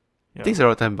 Yeah. I think it's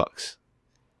around $10.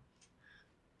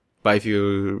 But if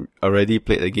you already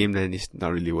played the game, then it's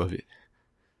not really worth it.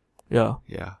 Yeah.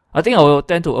 Yeah. I think I will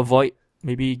tend to avoid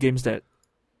maybe games that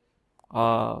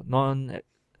are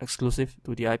non-exclusive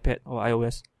to the iPad or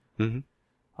iOS. Mm-hmm.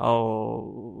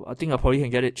 I think I probably can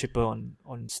get it cheaper on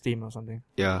Steam or something.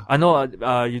 Yeah. I know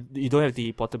you don't have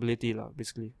the portability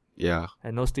basically. Yeah.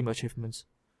 And no Steam achievements.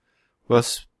 Well,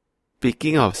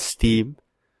 speaking of Steam,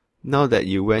 now that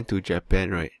you went to Japan,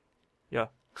 right? Yeah.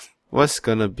 What's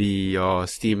gonna be your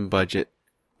Steam budget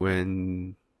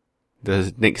when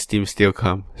the next Steam sale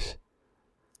comes?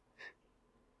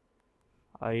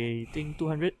 I think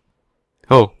 200.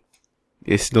 Oh,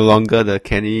 it's no longer the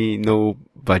Kenny no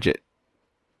budget.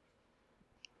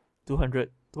 200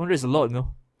 is a lot,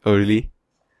 no? Oh, really?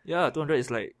 Yeah, 200 is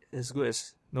like as good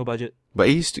as no budget. But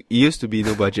it used to be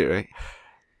no budget, right?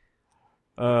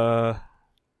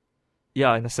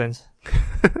 Yeah, in a sense.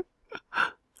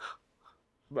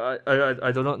 But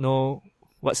I do not know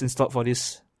what's in stock for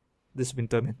this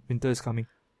winter, man. Winter is coming.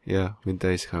 Yeah,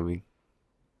 winter is coming.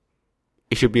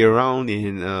 It should be around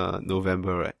in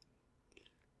November, right?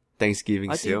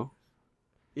 Thanksgiving sale.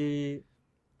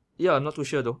 Yeah, I'm not too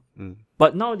sure though. Mm.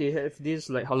 But now they have this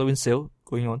like Halloween sale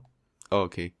going on. Oh,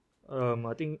 okay.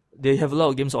 I think they have a lot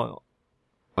of games on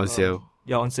sale.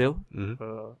 Yeah, on sale.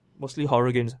 Mm-hmm. Mostly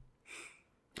horror games.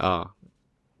 Ah.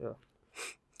 Yeah.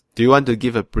 Do you want to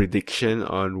give a prediction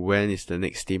on when is the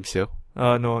next Steam sale?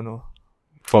 No.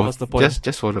 For What's the point?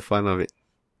 just for the fun of it.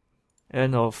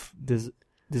 End of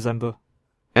December.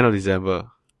 End of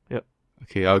December. Yep.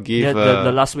 Okay, I'll give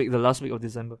the last week of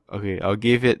December. Okay, I'll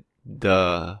give it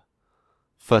the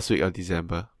first week of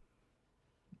December.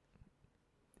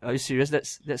 Are you serious?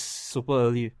 That's super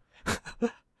early.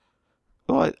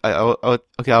 Oh,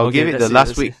 I'll give it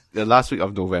the last week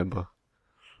of November.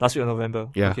 Last week of November.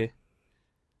 Yeah. Okay.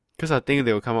 Because I think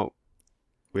they will come out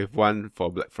with one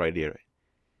for Black Friday, right?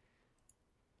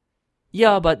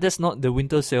 Yeah, but that's not the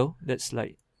winter sale. That's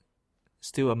like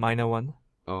still a minor one.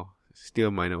 Oh, still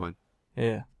a minor one.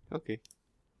 Yeah. Okay.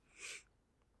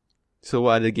 So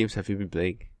what other games have you been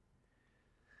playing?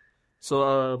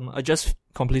 So I just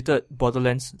completed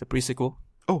Borderlands, the pre-sequel.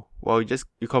 Oh, wow,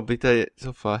 you completed it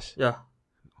so fast. Yeah.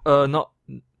 Not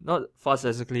fast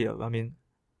exactly. I mean,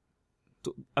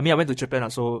 I went to Japan,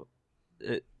 so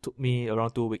it took me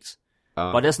around 2 weeks.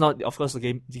 But that's not, of course,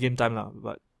 the game time lah.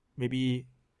 But maybe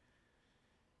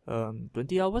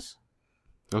 20 hours.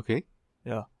 Okay.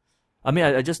 Yeah.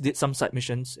 I just did some side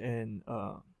missions, and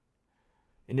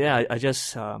in the end I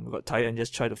just got tired and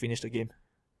just tried to finish the game.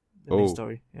 The main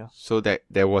story. Yeah. So that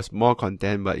there was more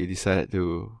content, but you decided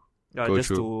to go just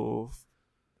through.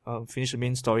 to finish the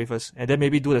main story first, and then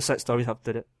maybe do the side stories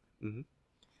after that. Mm-hmm.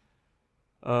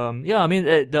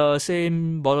 The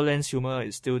same Borderlands humor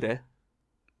is still there.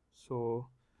 So,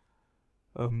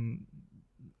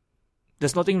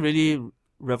 there's nothing really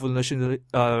revolutionary.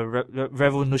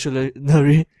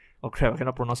 Revolutionary. Oh crap! I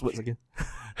cannot pronounce words again.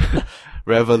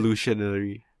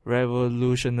 Revolutionary.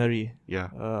 Yeah.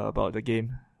 About the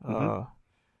game. Mm-hmm.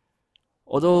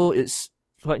 Although it's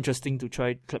quite interesting to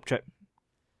try Claptrap.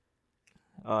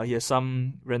 He has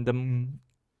some random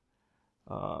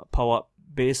power up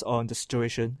based on the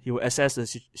situation. He will assess the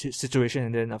situation,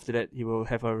 and then after that he will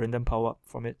have a random power up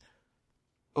from it.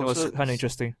 It was kind of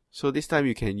interesting. So this time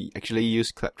you can actually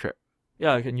use Claptrap.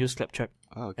 Yeah, I can use Claptrap.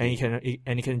 Oh, okay.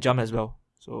 And he can jump as well.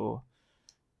 So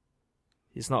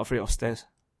he's not afraid of stairs.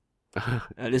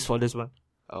 At least for this one.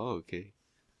 Oh, okay.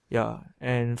 Yeah,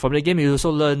 and from the game you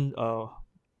also learn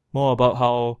more about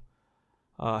how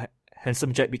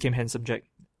Handsome Jack became Handsome Jack.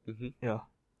 Mm-hmm. Yeah.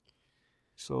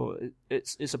 So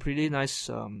it's a pretty nice.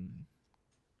 I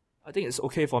think it's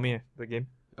okay for me, the game.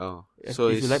 Oh, if so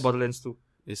you like Borderlands too.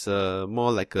 It's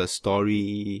more like a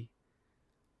story.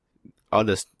 All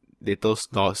the little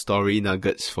story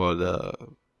nuggets for the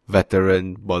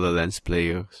veteran Borderlands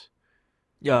players.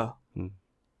 Yeah.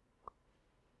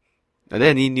 Are there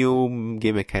any new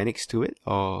game mechanics to it,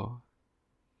 or?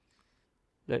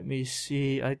 Let me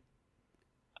see.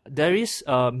 There is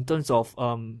in terms of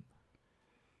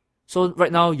So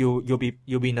right now you'll be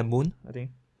in the moon, I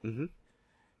think. Mm-hmm.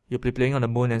 You'll be playing on the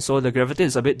moon, and so the gravity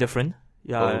is a bit different.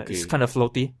 Yeah, okay. It's kind of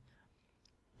floaty,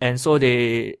 and so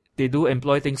they do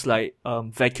employ things like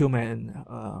vacuum and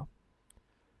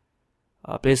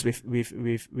place with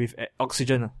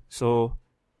oxygen. So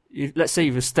let's say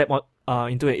if you step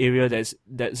into an area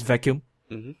that's vacuum,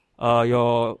 mm-hmm.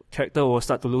 Your character will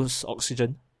start to lose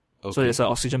oxygen. Okay. So there's an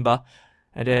oxygen bar,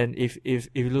 and then if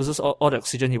he loses all the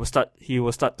oxygen, he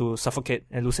will start to suffocate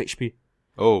and lose HP.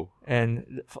 Oh.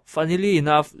 And funnily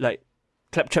enough, like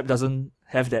Claptrap doesn't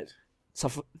have that,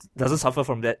 doesn't suffer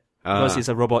from that because he's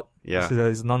a robot. Yeah. So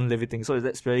he's non-living thing. So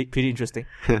that's pretty interesting.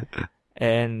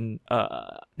 And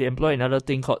they employ another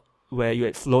thing called where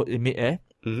you float in mid-air,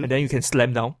 mm-hmm. and then you can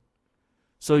slam down.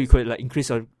 So you could like increase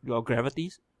your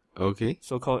gravity, Okay.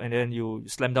 so called, and then you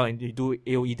slam down and you do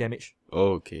AoE damage.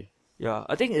 Oh, okay. Yeah,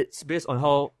 I think it's based on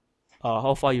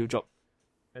how far you drop,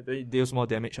 and then it deals more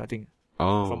damage. I think.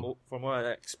 Oh. From what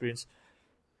I experienced.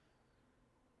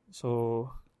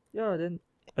 So yeah, then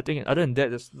I think other than that,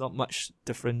 there's not much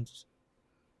different.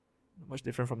 Much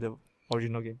different from the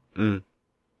original game. Mm.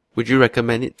 Would you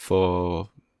recommend it for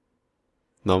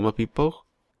normal people?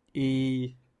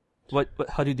 What?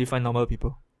 How do you define normal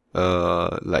people?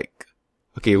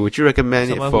 Okay, would you recommend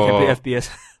Someone it for who can play FPS?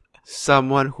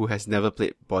 someone who has never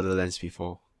played Borderlands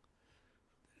before?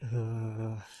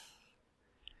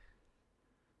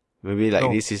 Maybe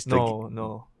like this is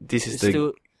This is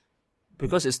still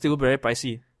because it's still very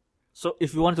pricey. So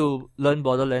if you want to learn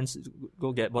Borderlands,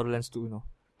 go get Borderlands 2,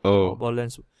 or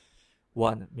Borderlands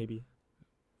 1 maybe.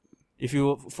 If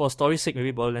you for story's sake,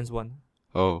 maybe Borderlands 1.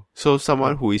 Oh, so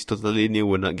someone who is totally new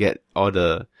will not get all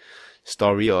the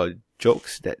story or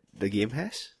jokes that the game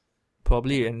has?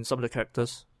 Probably, and some of the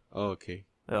characters. Oh, okay.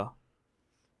 Yeah.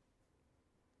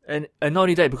 And not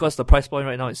only that, because the price point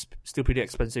right now is still pretty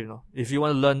expensive, If you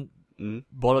want to learn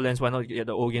Borderlands, why not get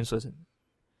the old games first?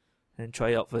 and try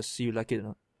it out first. See if you like it or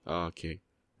not. Oh, okay.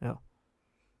 Yeah.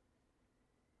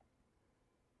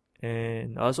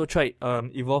 And I also tried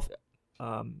Evolve,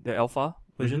 the alpha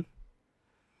version,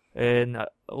 and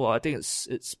I think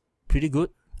it's pretty good.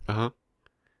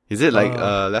 Is it like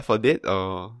Left 4 Dead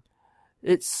or?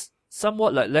 It's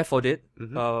somewhat like Left 4 Dead,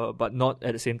 but not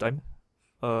at the same time.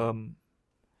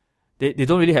 They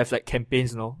don't really have like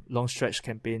campaigns, long stretch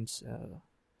campaigns.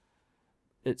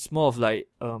 It's more of like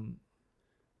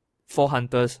 4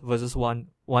 hunters versus one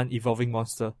evolving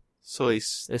monster. So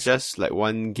it's just like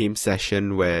one game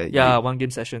session where one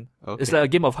game session. Okay. It's like a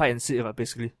game of hide and seek,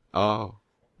 basically. Oh.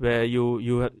 Where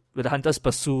where the hunters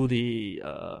pursue the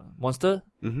monster.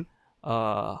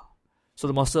 So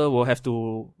the monster will have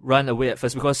to run away at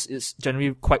first because it's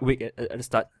generally quite weak at the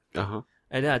start. And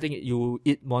then I think you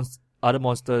eat other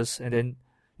monsters, and then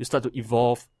you start to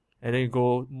evolve, and then you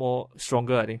go more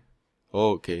stronger, I think.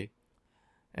 Oh, okay.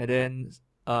 And then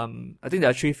I think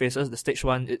there are 3 phases. The stage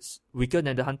 1, it's weaker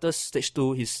than the hunters. Stage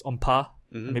 2, he's on par.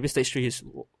 Maybe stage 3 is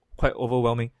quite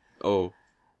overwhelming. Oh.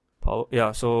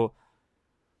 Yeah, so...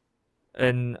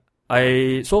 And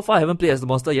so far I haven't played as the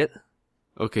monster yet.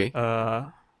 Okay.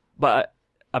 But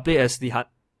I played as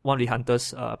one of the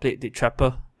hunters. I played the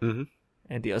trapper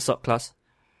and the assault class.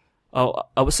 I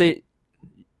would say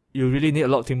you really need a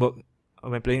lot of teamwork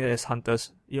when playing as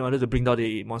hunters in order to bring down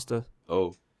the monster.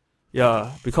 Oh.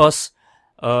 Yeah, because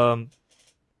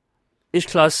each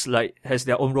class like has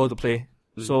their own role to play.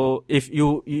 So if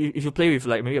you play with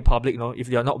like maybe a public, if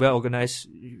they are not well organized,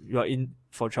 you are in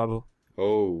for trouble.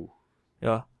 Oh.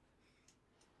 Yeah.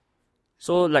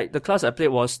 So like the class I played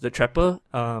was the trapper.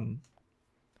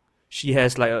 She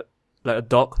has like a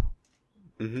dog,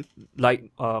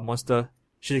 like monster.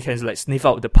 She can like sniff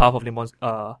out the path of the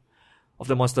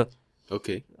monster.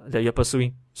 Okay. That you're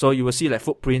pursuing. So you will see like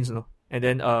footprints, and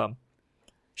then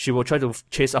she will try to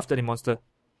chase after the monster.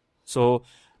 So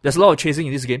there's a lot of chasing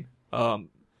in this game.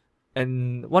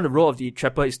 And one of the role of the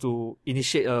trapper is to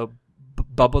initiate a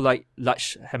bubble-like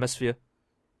large hemisphere,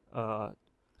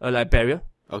 like barrier.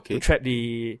 Okay. To trap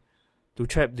the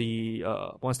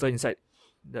monster inside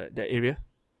that area,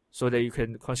 so that you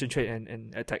can concentrate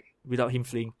and attack without him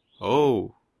fleeing.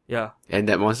 Oh. Yeah. And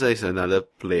that monster is another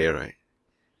player, right?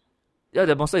 Yeah,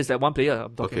 the monster is that one player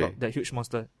I'm talking Okay. about, that huge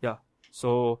monster. Yeah.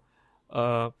 So,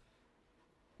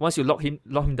 once you lock him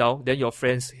down, then your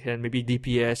friends can maybe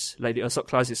DPS. Like the assault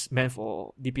class is meant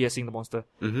for DPSing the monster.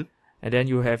 And then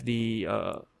you have the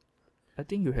I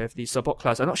think you have the support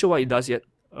class. I'm not sure what it does yet.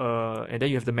 And then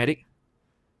you have the medic.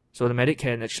 So the medic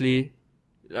can actually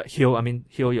heal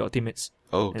your teammates.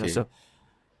 Oh, okay.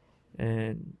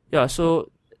 And yeah,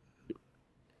 so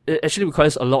it actually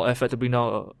requires a lot of effort to bring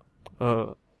down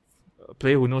a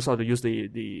player who knows how to use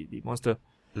the monster.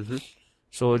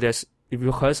 So it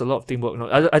requires a lot of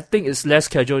teamwork. I think it's less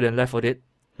casual than Left 4 Dead.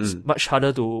 It's much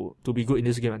harder to be good in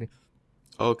this game, I think.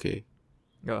 Okay.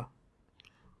 Yeah.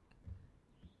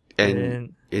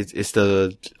 And is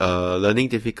the learning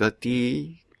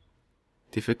difficulty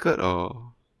difficult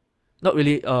or? Not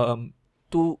really. But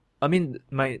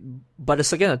the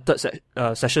second and third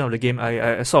session of the game,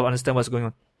 I sort of understand what's going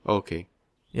on. Okay.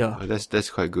 Yeah. That's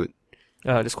quite good.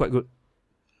 Yeah, that's quite good.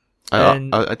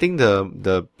 I think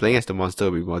the playing as the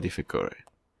monster will be more difficult,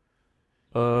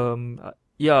 right?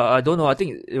 Yeah, I don't know. I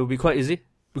think it will be quite easy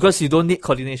because you don't need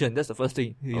coordination. That's the first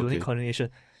thing. You don't need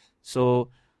coordination. So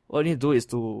all you need to do is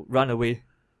to run away,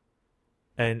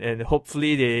 and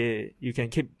hopefully you can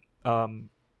keep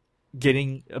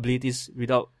gaining abilities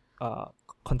without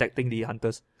contacting the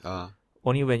hunters.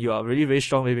 Only when you are really very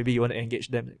strong, maybe you want to engage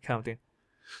them, that kind of thing.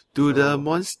 Do the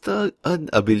monster earn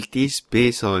abilities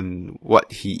based on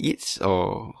what he eats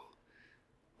or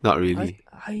not really?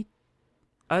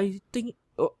 I think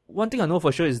one thing I know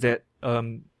for sure is that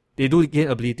they do gain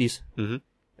abilities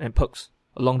and perks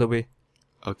along the way.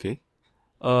 Okay.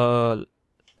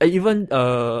 Even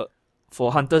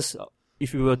for hunters,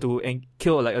 if you were to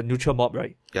kill like a neutral mob,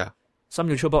 right? Yeah. Some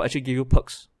neutral mob actually give you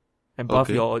perks and buff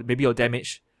your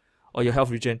damage or your health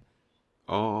regen.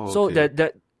 Oh. So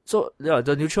okay. So yeah,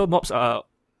 the neutral mobs are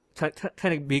kind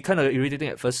of irritating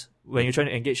at first when you're trying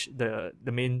to engage the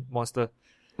main monster,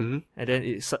 and then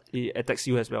it attacks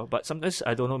you as well. But sometimes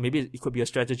I don't know, maybe it could be a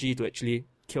strategy to actually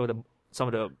kill some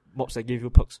of the mobs that give you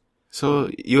perks.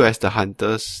 So you as the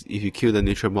hunters, if you kill the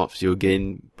neutral mobs, you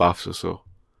gain buffs also.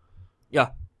 Yeah.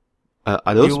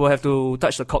 Are those You will have to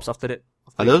touch the corpse after that.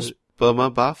 are those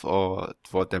perma buff or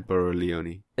for temporarily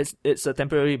only? It's a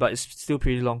temporary, but it's still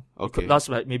pretty long. Okay. It could last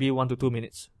like maybe 1 to 2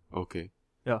 minutes. Okay.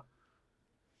 Yeah.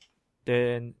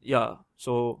 Then yeah,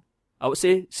 so I would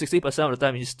say 60% of the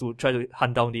time is to try to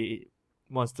hunt down the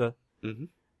monster.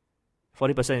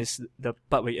 40% is the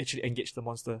part where you actually engage the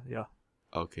monster. Yeah.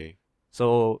 Okay.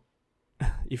 So,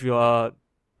 if you are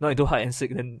not into hide and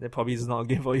seek, then probably is not a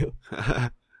game for you.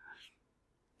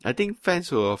 I think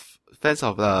fans of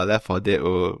Left 4 Dead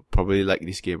will probably like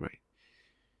this game, right?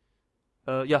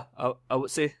 Yeah, I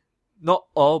would say not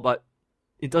all, but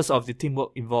in terms of the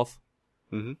teamwork involved,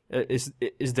 is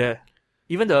there.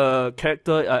 Even the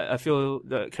character, I feel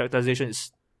the characterization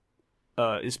is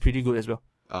pretty good as well.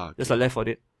 Okay. Just like Left 4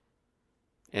 Dead.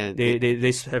 And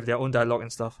They have their own dialogue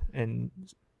and stuff, and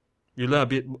you learn a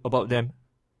bit about them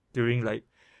during like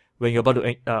when you're about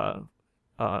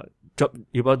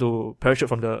to parachute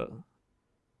from the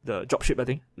dropship, I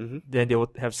think. Then they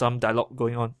will have some dialogue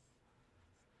going on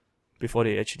before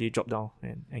they actually drop down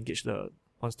and engage the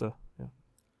monster. Yeah.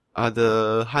 Are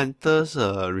the hunters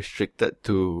restricted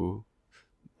to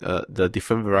the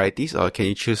different varieties, or can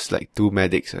you choose like 2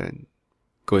 medics and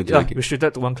go into the game?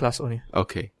 Restricted to one class only.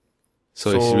 Okay.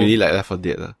 So it's really like Left 4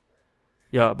 Dead.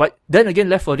 Yeah, but then again,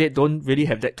 Left 4 Dead don't really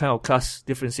have that kind of class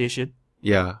differentiation.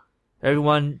 Yeah.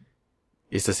 Everyone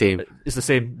It's the same. It's the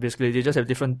same, basically. They just have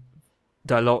different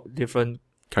dialogue, different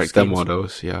Character schemes.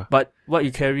 models, yeah. But what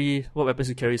weapons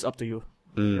you carry is up to you.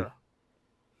 Yeah.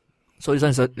 So this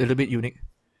one is a little bit unique.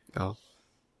 Oh.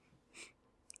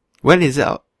 When is it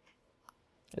out?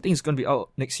 I think it's going to be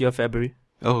out next year, February.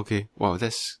 Oh, okay. Wow,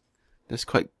 that's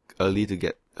quite early to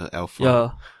get alpha.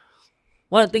 Yeah.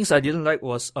 One of the things I didn't like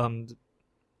was the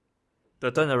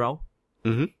turnaround.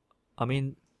 I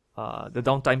mean, the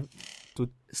downtime to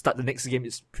start the next game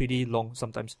is pretty long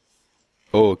sometimes.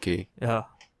 Oh, okay. Yeah.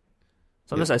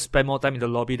 Sometimes I spend more time in the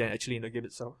lobby than actually in the game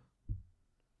itself.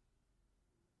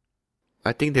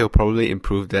 I think they'll probably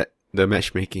improve the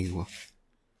matchmaking. Well,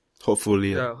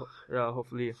 hopefully. Yeah,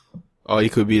 hopefully. Or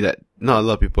it could be that not a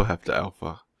lot of people have the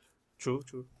alpha. True.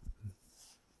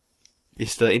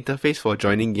 Is the interface for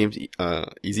joining games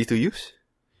easy to use?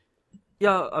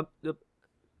 Yeah,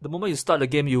 the moment you start the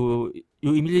game, you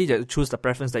immediately get to choose the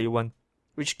preference that you want.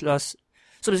 Which class?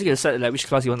 So basically, you set like which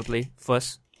class you want to play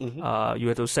first. You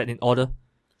have to set in order.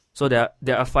 So there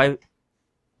are 5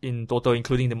 in total,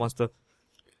 including the monster.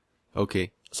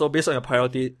 Okay. So based on your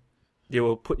priority, they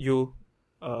will put you,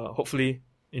 hopefully,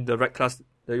 in the right class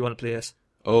that you want to play as.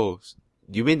 Oh,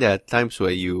 you mean there are times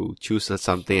where you choose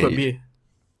something? Could be.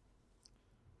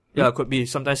 Yeah, could be.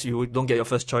 Sometimes you don't get your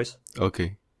first choice.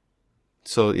 Okay.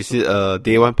 So is it a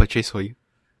day one purchase for you?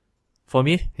 For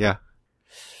me? Yeah.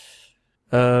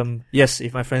 Yes,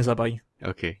 if my friends are buying.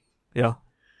 Okay. Yeah.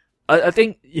 I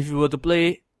think if you were to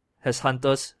play as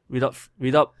hunters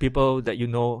without people that you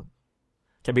know,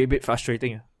 can be a bit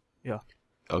frustrating. Yeah.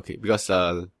 Okay, because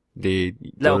they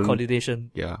lack of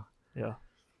coordination. Yeah. Yeah.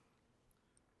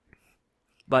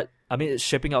 But I mean, it's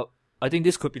shaping out. I think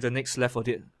this could be the next Left 4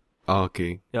 Dead. Oh,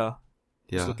 okay. Yeah.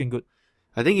 Yeah. It's looking good.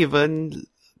 I think even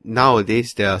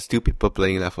nowadays there are still people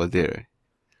playing Left 4 Dead, right?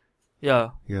 Yeah.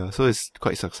 Yeah, so it's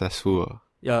quite successful.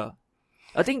 Yeah.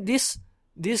 I think this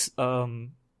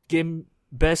game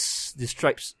best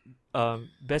describes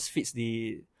best fits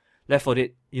the Left 4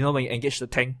 Dead. You know, when you engage the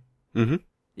tank.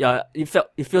 Yeah, it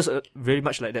feels very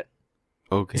much like that.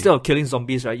 Okay. Instead of killing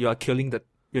zombies, right, you're trying to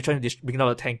bring down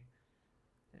a tank.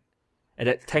 And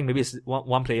that tank maybe is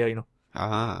one player, you know.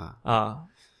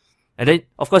 And then,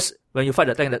 of course, when you fight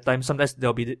the tank at that time, sometimes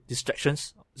there'll be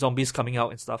distractions, zombies coming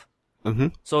out and stuff.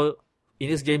 So, in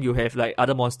this game, you have like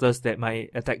other monsters that might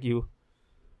attack you.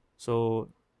 So,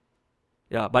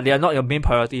 yeah, but they are not your main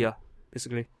priority,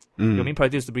 basically. Your main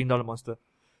priority is to bring down the monster.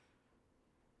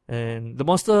 And the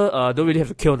monster don't really have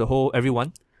to kill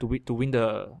everyone to win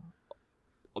the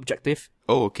objective.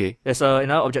 Oh, okay. There's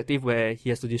another objective where he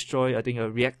has to destroy, I think, a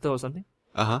reactor or something.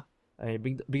 And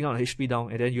bring down the HP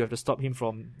down, and then you have to stop him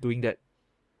from doing that.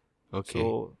 Okay.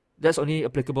 So that's only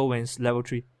applicable when it's level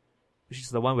 3, which is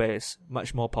the one where it's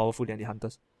much more powerful than the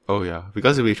hunters. Oh yeah,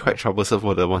 because it'll be quite troublesome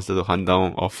for the monster to hunt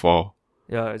down or fall.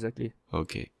 Yeah, exactly.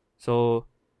 Okay. So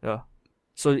yeah.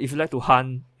 So if you like to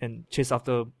hunt and chase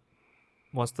after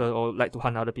monster or like to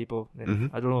hunt other people, then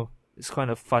I don't know, it's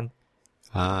kind of fun.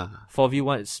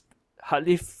 4v1 is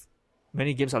hardly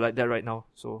many games are like that right now,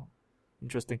 so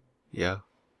interesting. Yeah.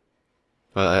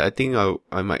 But I think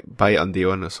I might buy it on day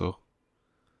one or so.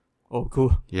 Oh,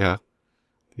 cool. Yeah.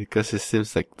 Because it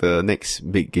seems like the next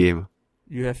big game.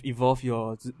 You have evolved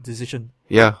your decision.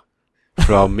 Yeah.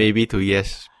 From maybe to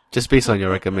yes. Just based on your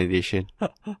recommendation.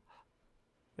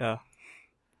 Yeah.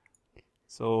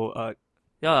 So,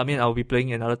 yeah, I mean, I'll be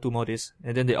playing another 2 more days.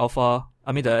 And then the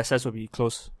access will be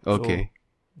closed. Okay.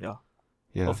 So,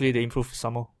 yeah. Hopefully they improve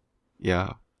some more.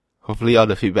 Yeah. Hopefully all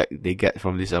the feedback they get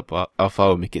from this alpha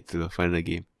will make it to the final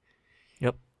game.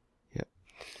 Yep. Yeah.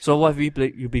 So what have you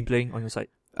been playing on your side?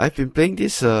 I've been playing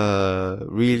this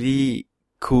really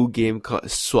cool game called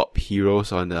Swap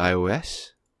Heroes on the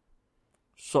iOS.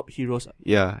 Swap Heroes.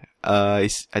 Yeah. I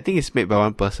think it's made by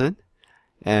one person,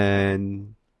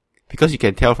 and because you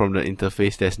can tell from the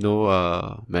interface, there's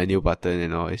no menu button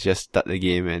and all. It's just start the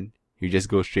game and you just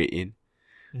go straight in.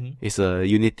 Mm-hmm. It's a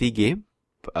Unity game,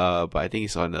 but I think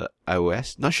it's on the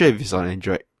iOS. Not sure if it's on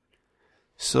Android.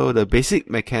 So the basic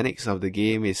mechanics of the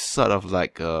game is sort of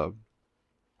like a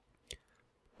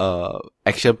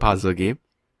action puzzle game.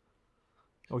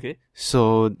 Okay.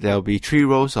 So there'll be 3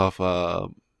 rows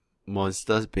of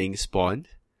monsters being spawned,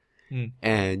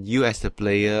 and you as the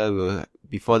player will,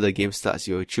 before the game starts,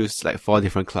 you'll choose like 4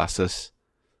 different classes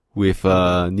with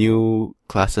new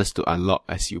classes to unlock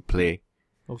as you play.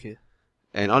 Okay.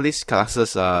 And all these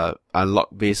classes are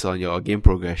unlocked based on your game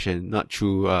progression, not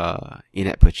through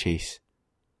in-app purchase.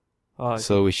 Okay.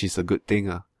 So which is a good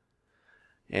thing.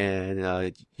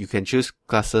 And you can choose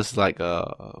classes like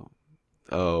a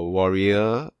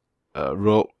warrior, a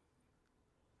rogue,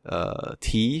 a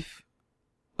thief,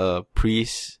 a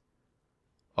priest,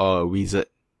 or a wizard.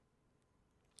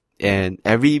 And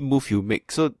every move you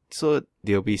make, so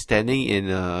they'll be standing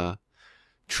in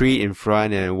 3 in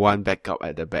front and 1 back up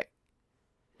at the back.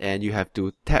 And you have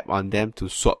to tap on them to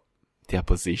swap their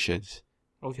positions.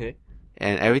 Okay.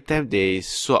 And every time they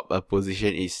swap a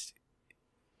position is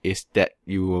that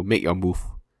you will make your move.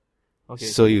 Okay.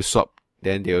 So you swap,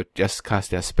 then they'll just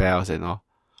cast their spells and all.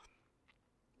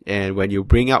 And when you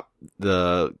bring up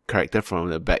the character from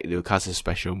the back, they'll cast a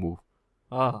special move.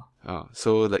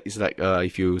 So like it's like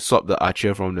if you swap the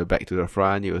archer from the back to the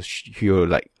front, you'll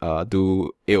like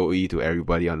do AoE to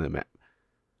everybody on the map.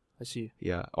 I see.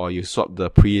 Yeah, or you swap the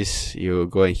priest, you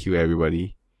go and heal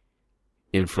everybody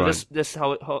in front. So that's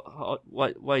how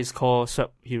what is called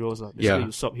swap heroes. Basically,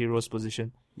 you swap heroes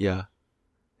position. Yeah,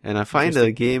 and I find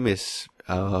the game is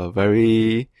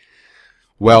very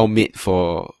well made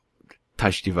for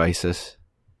touch devices,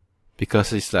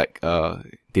 because it's like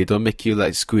they don't make you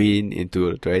like squint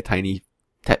into very tiny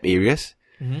tap areas.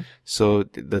 Mm-hmm. So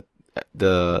the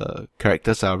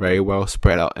characters are very well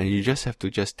spread out, and you just have to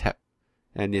just tap,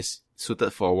 and it's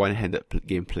suited for one-handed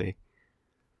gameplay.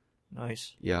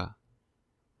 Nice. Yeah,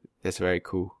 that's very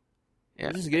cool. Yeah.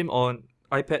 Is this game on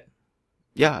iPad?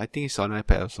 Yeah, I think it's on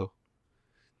iPad also.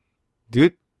 Do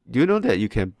you know that you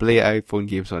can play iPhone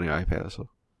games on your iPad also?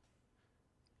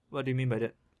 What do you mean by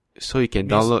that? So you can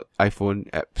download iPhone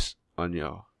apps on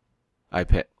your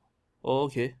iPad, Oh,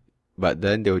 okay. but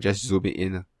then they'll just zoom it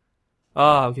in.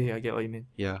 Okay, I get what you mean.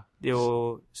 Yeah. They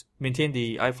will maintain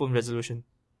the iPhone resolution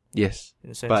Yes.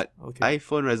 in a sense. But okay.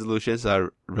 iPhone resolutions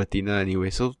are retina anyway,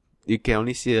 so you can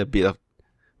only see a bit of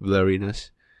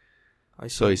blurriness. I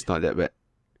see. So it's not that bad.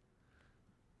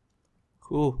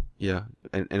 Cool. Yeah.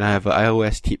 And I have an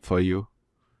iOS tip for you.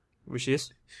 Which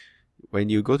is? When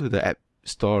you go to the App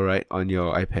Store, right, on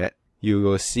your iPad, you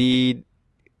will see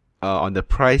on the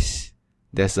price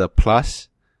there's a plus.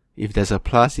 If there's a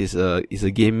plus, it's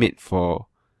a game made for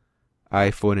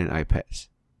iPhone and iPads.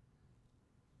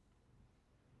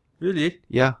 Really?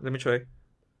 Yeah. Let me try.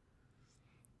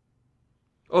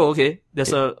 Oh, okay.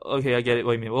 Okay, I get it.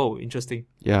 What you mean? Oh, interesting.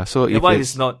 Yeah. So And if why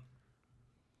it's not?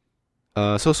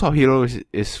 so Swap Hero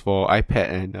is for iPad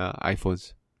and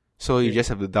iPhones. So you just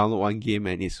have to download one game,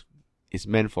 and it's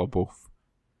meant for both.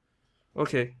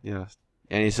 Okay. Yeah.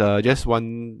 And it's just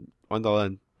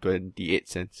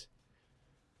 $1.28.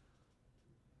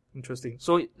 Interesting.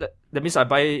 So that means I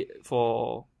buy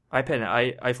for iPad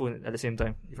and iPhone at the same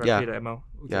time if I pay the amount.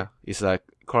 Okay. Yeah. It's like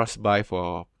cross buy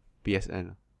for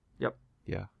PSN. Yep.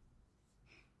 Yeah.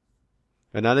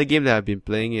 Another game that I've been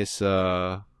playing is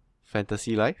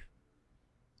Fantasy Life.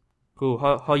 Cool.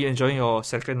 How you enjoying your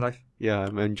second life? Yeah,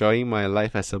 I'm enjoying my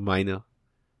life as a miner.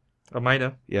 A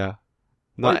miner? Yeah.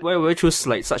 Why will you choose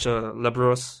like such a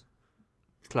laborious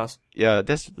class? Yeah,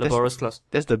 that's Class.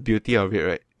 That's the beauty of it,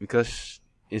 right? Because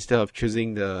instead of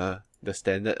choosing the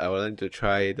standard, I wanted to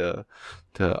try the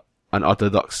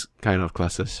unorthodox kind of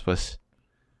classes first.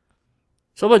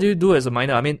 So what do you do as a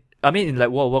miner? I mean in like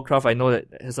World of Warcraft, I know that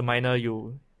as a miner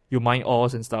you mine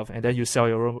ores and stuff, and then you sell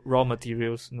your raw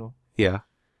materials. Yeah.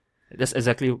 That's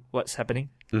exactly what's happening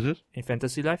Mm-hmm. in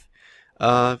Fantasy Life.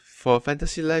 For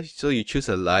Fantasy Life, so you choose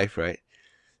a life, right?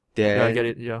 Then Yeah, I get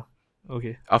it. Yeah.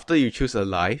 Okay. after you choose a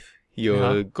life,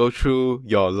 you'll go through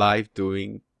your life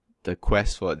doing the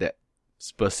quest for that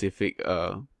specific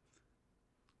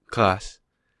class.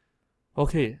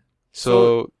 Okay.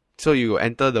 So you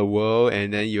enter the world,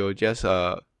 and then you'll just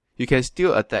you can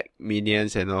still attack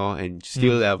minions and all, and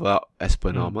still level up as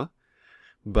per normal.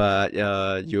 But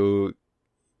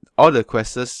all the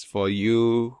quests for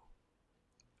you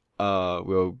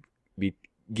will be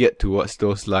geared towards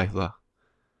those life lah.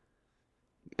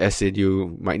 As in,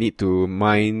 you might need to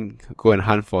go and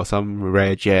hunt for some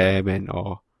rare gem and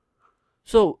all.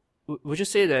 So, would you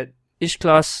say that each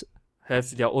class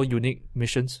have their own unique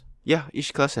missions? Yeah,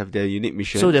 each class have their unique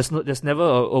mission. So there's never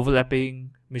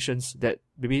overlapping missions that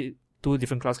maybe two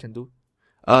different classes can do?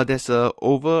 There's a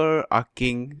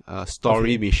overarching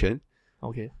story mission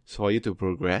Okay. for you to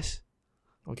progress.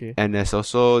 Okay. And there's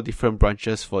also different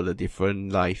branches for the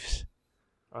different lives.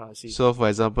 I see. So, for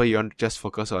example, you want to just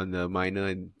focus on the miner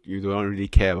and you don't really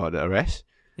care about the rest.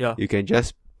 Yeah. You can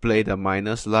just play the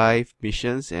miner's life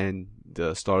missions and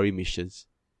the story missions.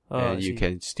 And you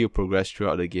can still progress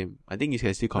throughout the game. I think you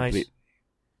can still complete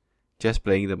just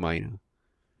playing the miner.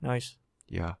 Nice.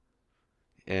 Yeah.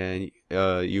 And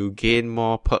you gain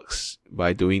more perks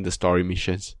by doing the story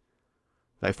missions.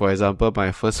 Like, for example,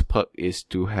 my first perk is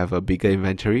to have a bigger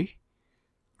inventory.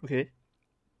 Okay.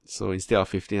 So instead of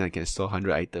 15, I can store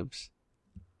 100 items.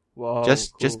 Wow.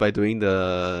 Just by doing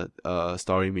the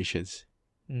story missions.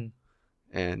 Mm.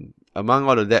 And among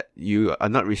all of that, you are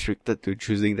not restricted to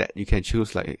choosing that. You can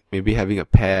choose like maybe having a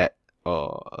pet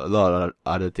or a lot of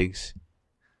other things.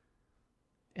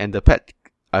 And the pet,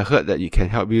 I heard that you can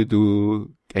help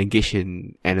you engage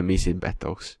in enemies in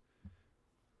battles.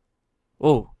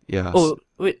 Oh. Yeah. Oh,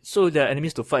 wait, so there are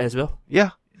enemies to fight as well?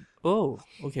 Yeah. Oh,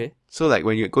 okay. So like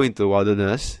when you go into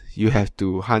wilderness, you have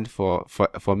to hunt for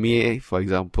me, for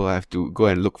example, I have to go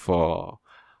and look for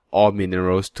all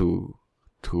minerals to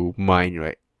mine,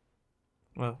 right?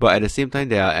 Wow. But at the same time,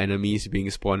 there are enemies being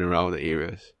spawned around the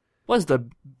areas. What's the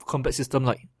combat system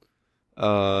like?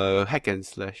 Hack and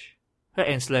slash. Hack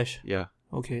and slash. Yeah.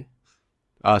 Okay.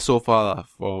 So far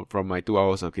from my 2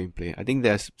 hours of gameplay, I think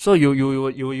there's. So you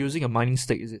were using a mining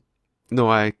stick, is it?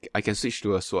 No, I can switch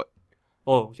to a sword.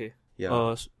 Oh, okay.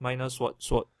 Yeah. Miner sword.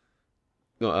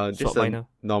 No, just sword a miner.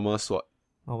 normal sword.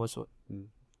 Normal sword.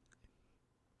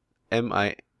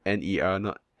 MINER,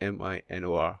 not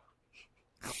MINOR.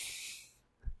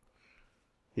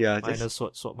 Yeah, Miner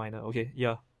sword miner. Okay,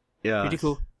 yeah. Yeah. Pretty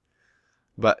cool.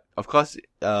 But of course,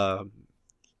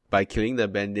 by killing the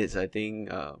bandits, I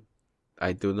think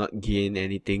I do not gain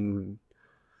anything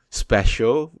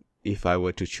special if I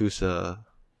were to choose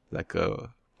like a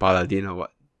paladin or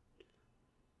what.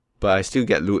 But I still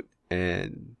get loot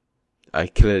and I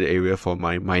clear the area for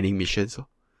my mining missions.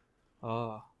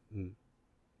 Ah.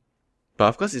 But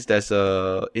of course, there's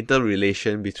a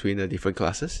interrelation between the different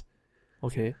classes.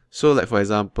 Okay. So like for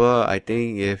example, I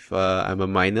think if I'm a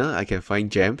miner, I can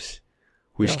find gems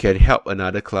which Yeah. can help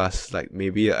another class, like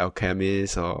maybe an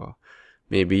alchemist or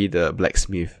maybe the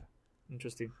blacksmith.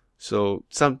 Interesting. So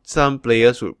some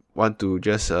players would want to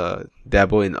just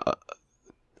dabble in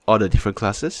all the different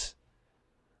classes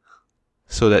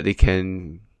so that they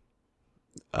can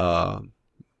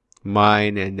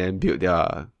mine and then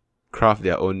craft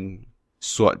their own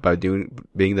sword by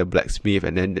being the blacksmith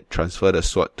and then transfer the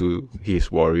sword to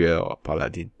his warrior or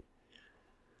paladin.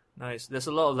 Nice. There's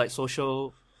a lot of like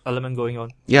social element going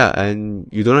on. Yeah, and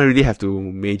you don't really have to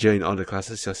major in all the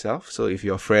classes yourself. So if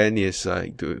your friend is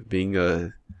like being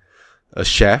a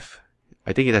chef,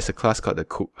 I think it has a class called the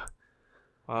cook.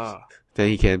 Ah. Then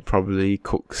he can probably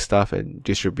cook stuff and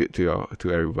distribute to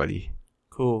everybody.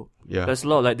 Cool. Yeah. There's a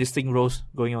lot of like distinct roles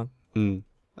going on.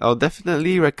 I'll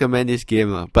definitely recommend this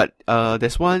game, but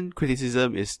there's one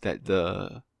criticism is that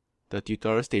the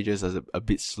tutorial stages are a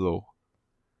bit slow.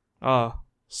 Ah.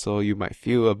 So you might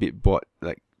feel a bit bored,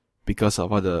 like because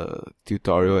of all the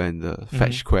tutorial and the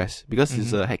fetch quests. Because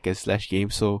it's a hack and slash game,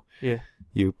 so Yeah.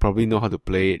 you probably know how to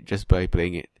play it just by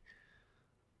playing it.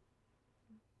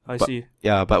 I see.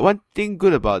 Yeah, but one thing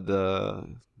good about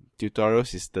the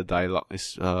tutorials is the dialogue.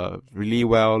 It's really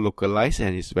well localized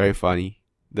and it's very funny.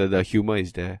 The humor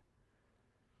is there.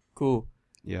 Cool.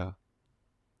 Yeah.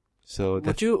 So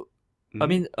Would you? I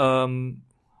mean,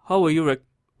 how will you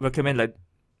recommend like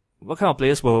what kind of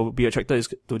players will be attracted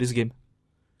to this game?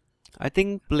 I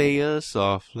think players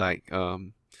of like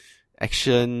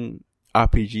action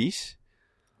RPGs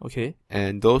Okay.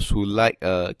 and those who like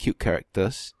cute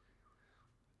characters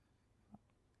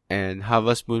and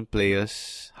Harvest Moon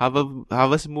players,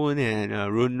 Harvest Moon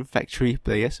and Rune Factory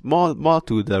players, more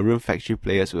to the Rune Factory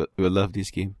players will love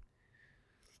this game.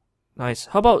 Nice.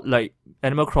 How about like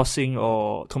Animal Crossing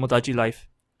or Tomodachi Life?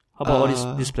 How about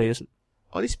all these players?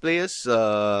 All these players,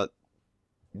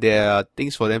 there are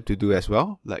things for them to do as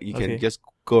well. Like you can just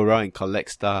go around and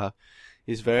collect stuff.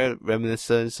 It's very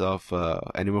reminiscent of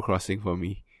Animal Crossing for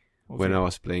me when I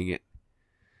was playing it.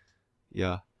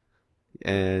 Yeah.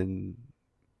 And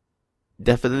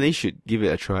definitely should give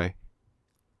it a try.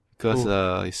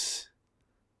 because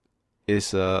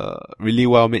it's a really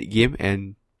well made game,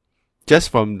 and just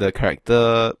from the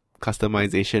character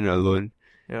customization alone,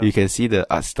 you can see the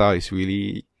art style is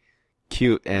really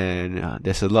cute, and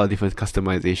there's a lot of different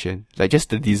customization. Like just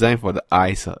the design for the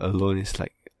eyes alone is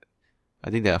like, I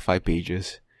think there are 5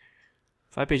 pages.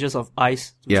 5 pages of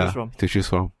eyes to choose from. To choose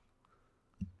from.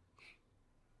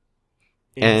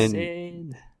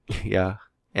 Insane.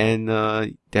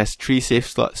 And there's 3 save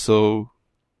slots, so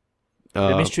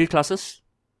that means 3 classes?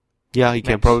 Yeah, you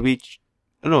can probably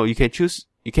you can choose,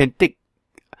 you can take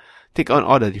on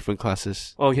all the different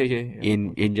classes. Okay.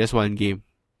 In just one game.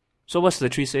 So what's the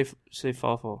 3 save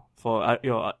file for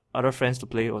your other friends to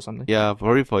play or something? Yeah,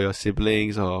 probably for your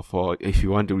siblings, or for if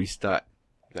you want to restart,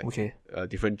 like a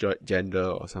different gender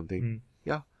or something.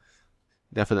 Yeah,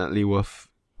 definitely worth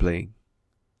playing.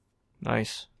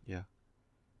 Nice. Yeah.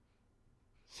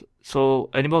 So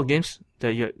any more games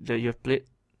that you've played?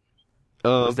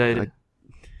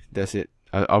 That's it.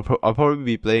 I'll probably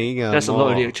be playing. That's a lot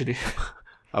already, actually.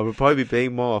 I will probably be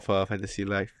playing more of Fantasy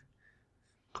Life.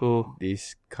 Cool.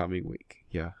 This coming week.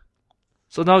 Yeah.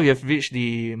 So now we have reached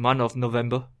the month of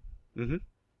November.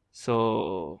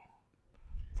 So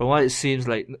from what it seems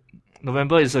like,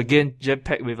 November is again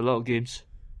jam-packed with a lot of games.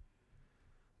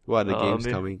 What are the games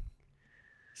coming?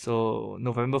 So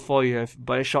November 4 you have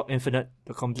BioShock Infinite,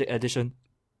 the complete edition.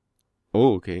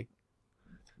 Oh, okay.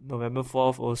 November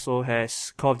 4th also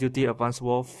has Call of Duty Advanced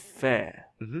Warfare.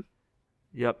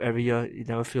 Yep, every year it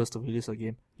never fails to release a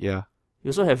game. Yeah. You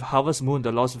also have Harvest Moon,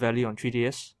 The Lost Valley on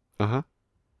 3DS.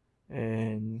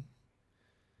 And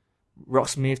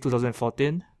Rocksmith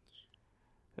 2014.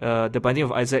 The Binding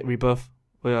of Isaac Rebirth.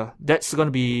 Oh yeah, that's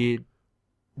gonna be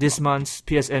this month's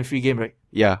PSN free game, right?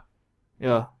 Yeah.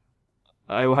 Yeah.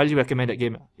 I would highly recommend that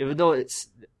game. Even though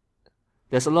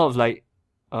there's a lot of like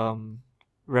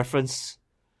reference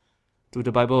to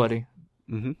the Bible, I think.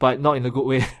 But not in a good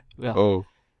way. Yeah. Oh.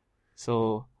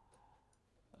 So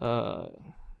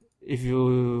if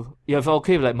you're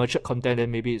okay with like mature content,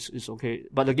 then maybe it's okay.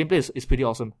 But the gameplay is pretty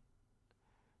awesome.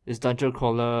 It's dungeon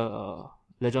crawler,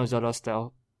 Legend of Zelda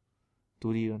style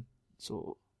 2D one.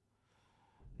 So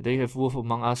then you have Wolf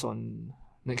Among Us on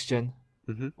next gen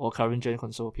or current gen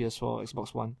console, PS4,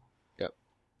 Xbox One. Yep.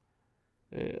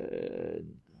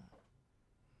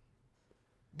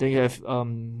 Then you have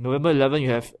November 11 you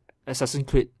have Assassin's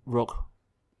Creed Rogue,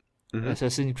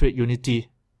 Assassin's Creed Unity,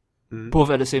 both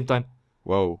at the same time.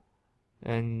 Whoa.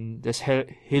 And there's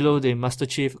Halo the Master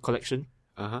Chief Collection.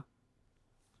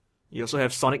 You also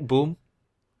have Sonic Boom.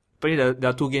 Apparently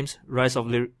there are 2 games, Rise of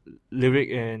Lyric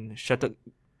and Shattered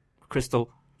Crystal.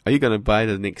 Are you gonna buy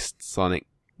the next Sonic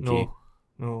game?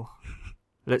 No.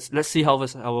 Let's see how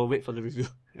I will wait for the review.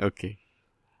 Okay.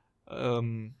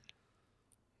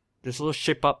 There's also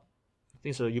Shape Up. I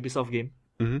think it's a Ubisoft game.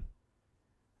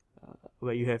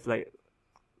 Where you have like,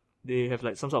 they have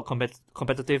like some sort of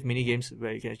competitive mini games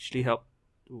where you can actually help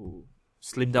to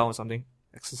slim down or something,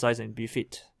 exercise and be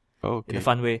fit in a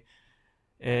fun way.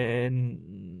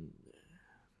 And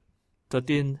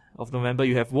 13th of November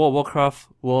you have World of Warcraft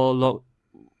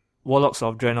Warlocks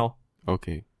of Draenor.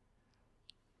 Okay.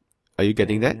 Are you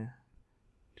getting that?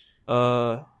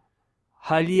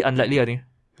 Highly unlikely, I think.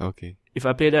 Okay. If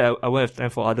I play that, I won't have time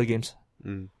for other games.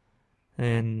 But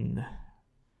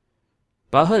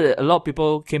I heard that a lot of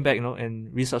people came back,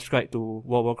 and resubscribed to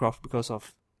World of Warcraft because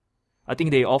of, I think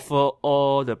they offer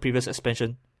all the previous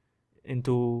expansion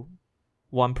into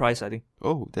one price, I think.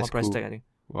 Oh, that's one price cool. tag, I think.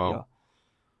 Wow.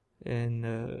 Yeah. And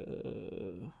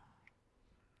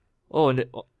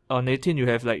on 18 you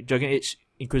have like Dragon Age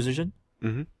Inquisition.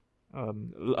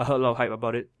 I heard a lot of hype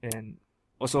about it, and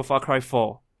also Far Cry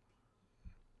 4.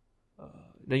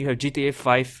 Then you have GTA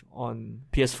 5 on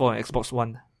PS4 and Xbox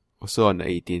One. Also on the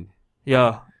 18th.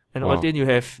 Yeah. And Wow. on 18 you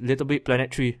have Little Big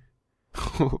Planet 3.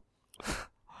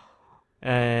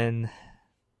 And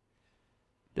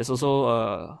there's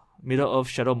also Middle Earth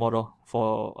Shadow Model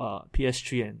for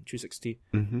PS3 and 360.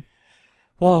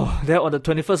 Wow. Then on the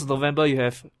 21st of November you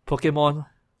have Pokemon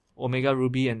Omega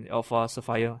Ruby and Alpha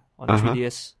Sapphire on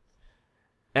 3DS.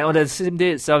 And on the same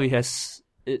day itself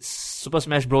it's Super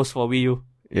Smash Bros. For Wii U.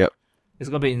 Yep. It's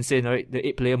gonna be insane, right? The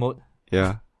 8-player mode.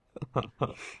 Yeah.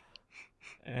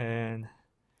 And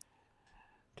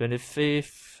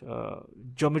 25th,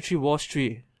 Geometry Wars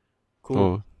 3. Cool.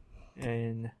 Oh.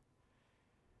 And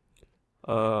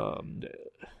I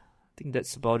think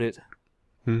that's about it.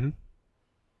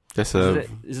 That's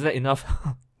Is that enough?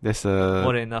 That's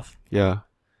More than enough. Yeah.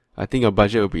 I think your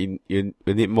budget will be you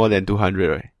need more than 200,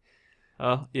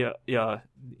 right? Yeah.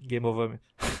 Game over, man.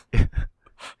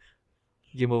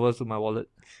 Game over to my wallet.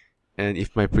 And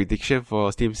if my prediction for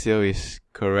Steam sale is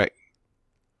correct,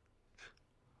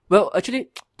 Well, actually,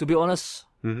 to be honest,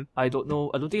 mm-hmm. I don't know.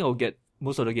 I don't think I'll get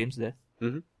most of the games there.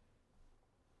 Mm-hmm.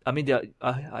 I mean, there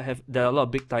are a lot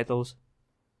of big titles.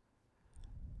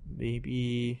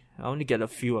 Maybe I only get a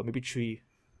few, maybe 3.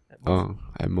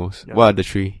 At most. Yeah. What are the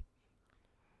 3?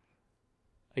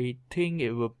 I think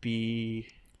it will be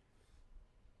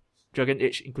Dragon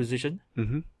Age Inquisition,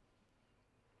 Mm-hmm.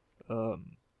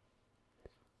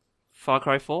 Far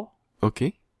Cry 4,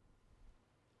 Okay.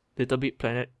 Little Big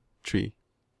Planet 3.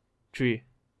 3.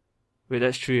 Wait,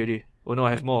 that's 3 already. Oh no,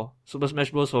 I have more. Super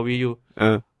Smash Bros. For Wii U.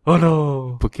 Oh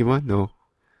no! Pokemon? No.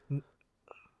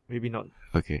 Maybe not.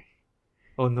 Okay.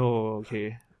 Oh no,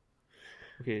 okay.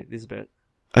 Okay, this is bad.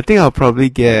 I think I'll probably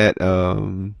get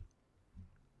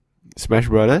Smash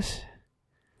Brothers.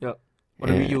 Yep. On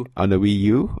the Wii U. On the Wii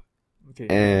U. Okay.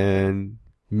 And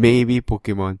maybe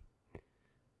Pokemon.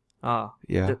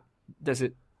 Yeah. That's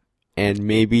it. And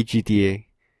maybe GTA.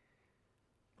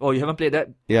 Oh, you haven't played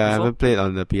that? Yeah, I before? haven't played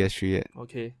on the PS3 yet.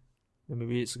 Okay. Then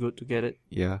maybe it's good to get it.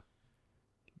 Yeah.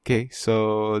 Okay,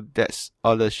 so that's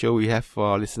all the show we have for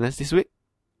our listeners this week.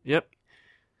 Yep.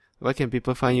 Where can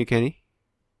people find you, Kenny?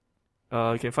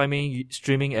 You can find me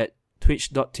streaming at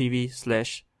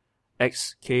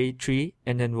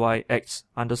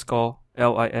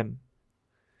twitch.tv/xk3NNYX_LIM.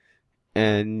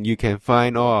 And you can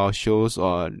find all our shows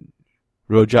on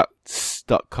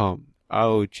rojaks.com.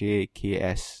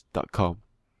 ROJKS.com.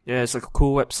 Yeah, it's a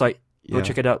cool website. Go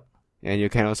check it out. And you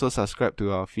can also subscribe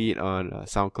to our feed on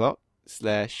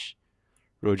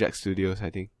SoundCloud/Rojak Studios, I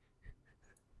think.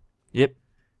 Yep.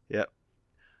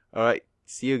 Alright.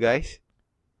 See you guys.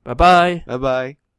 Bye-bye. Bye-bye.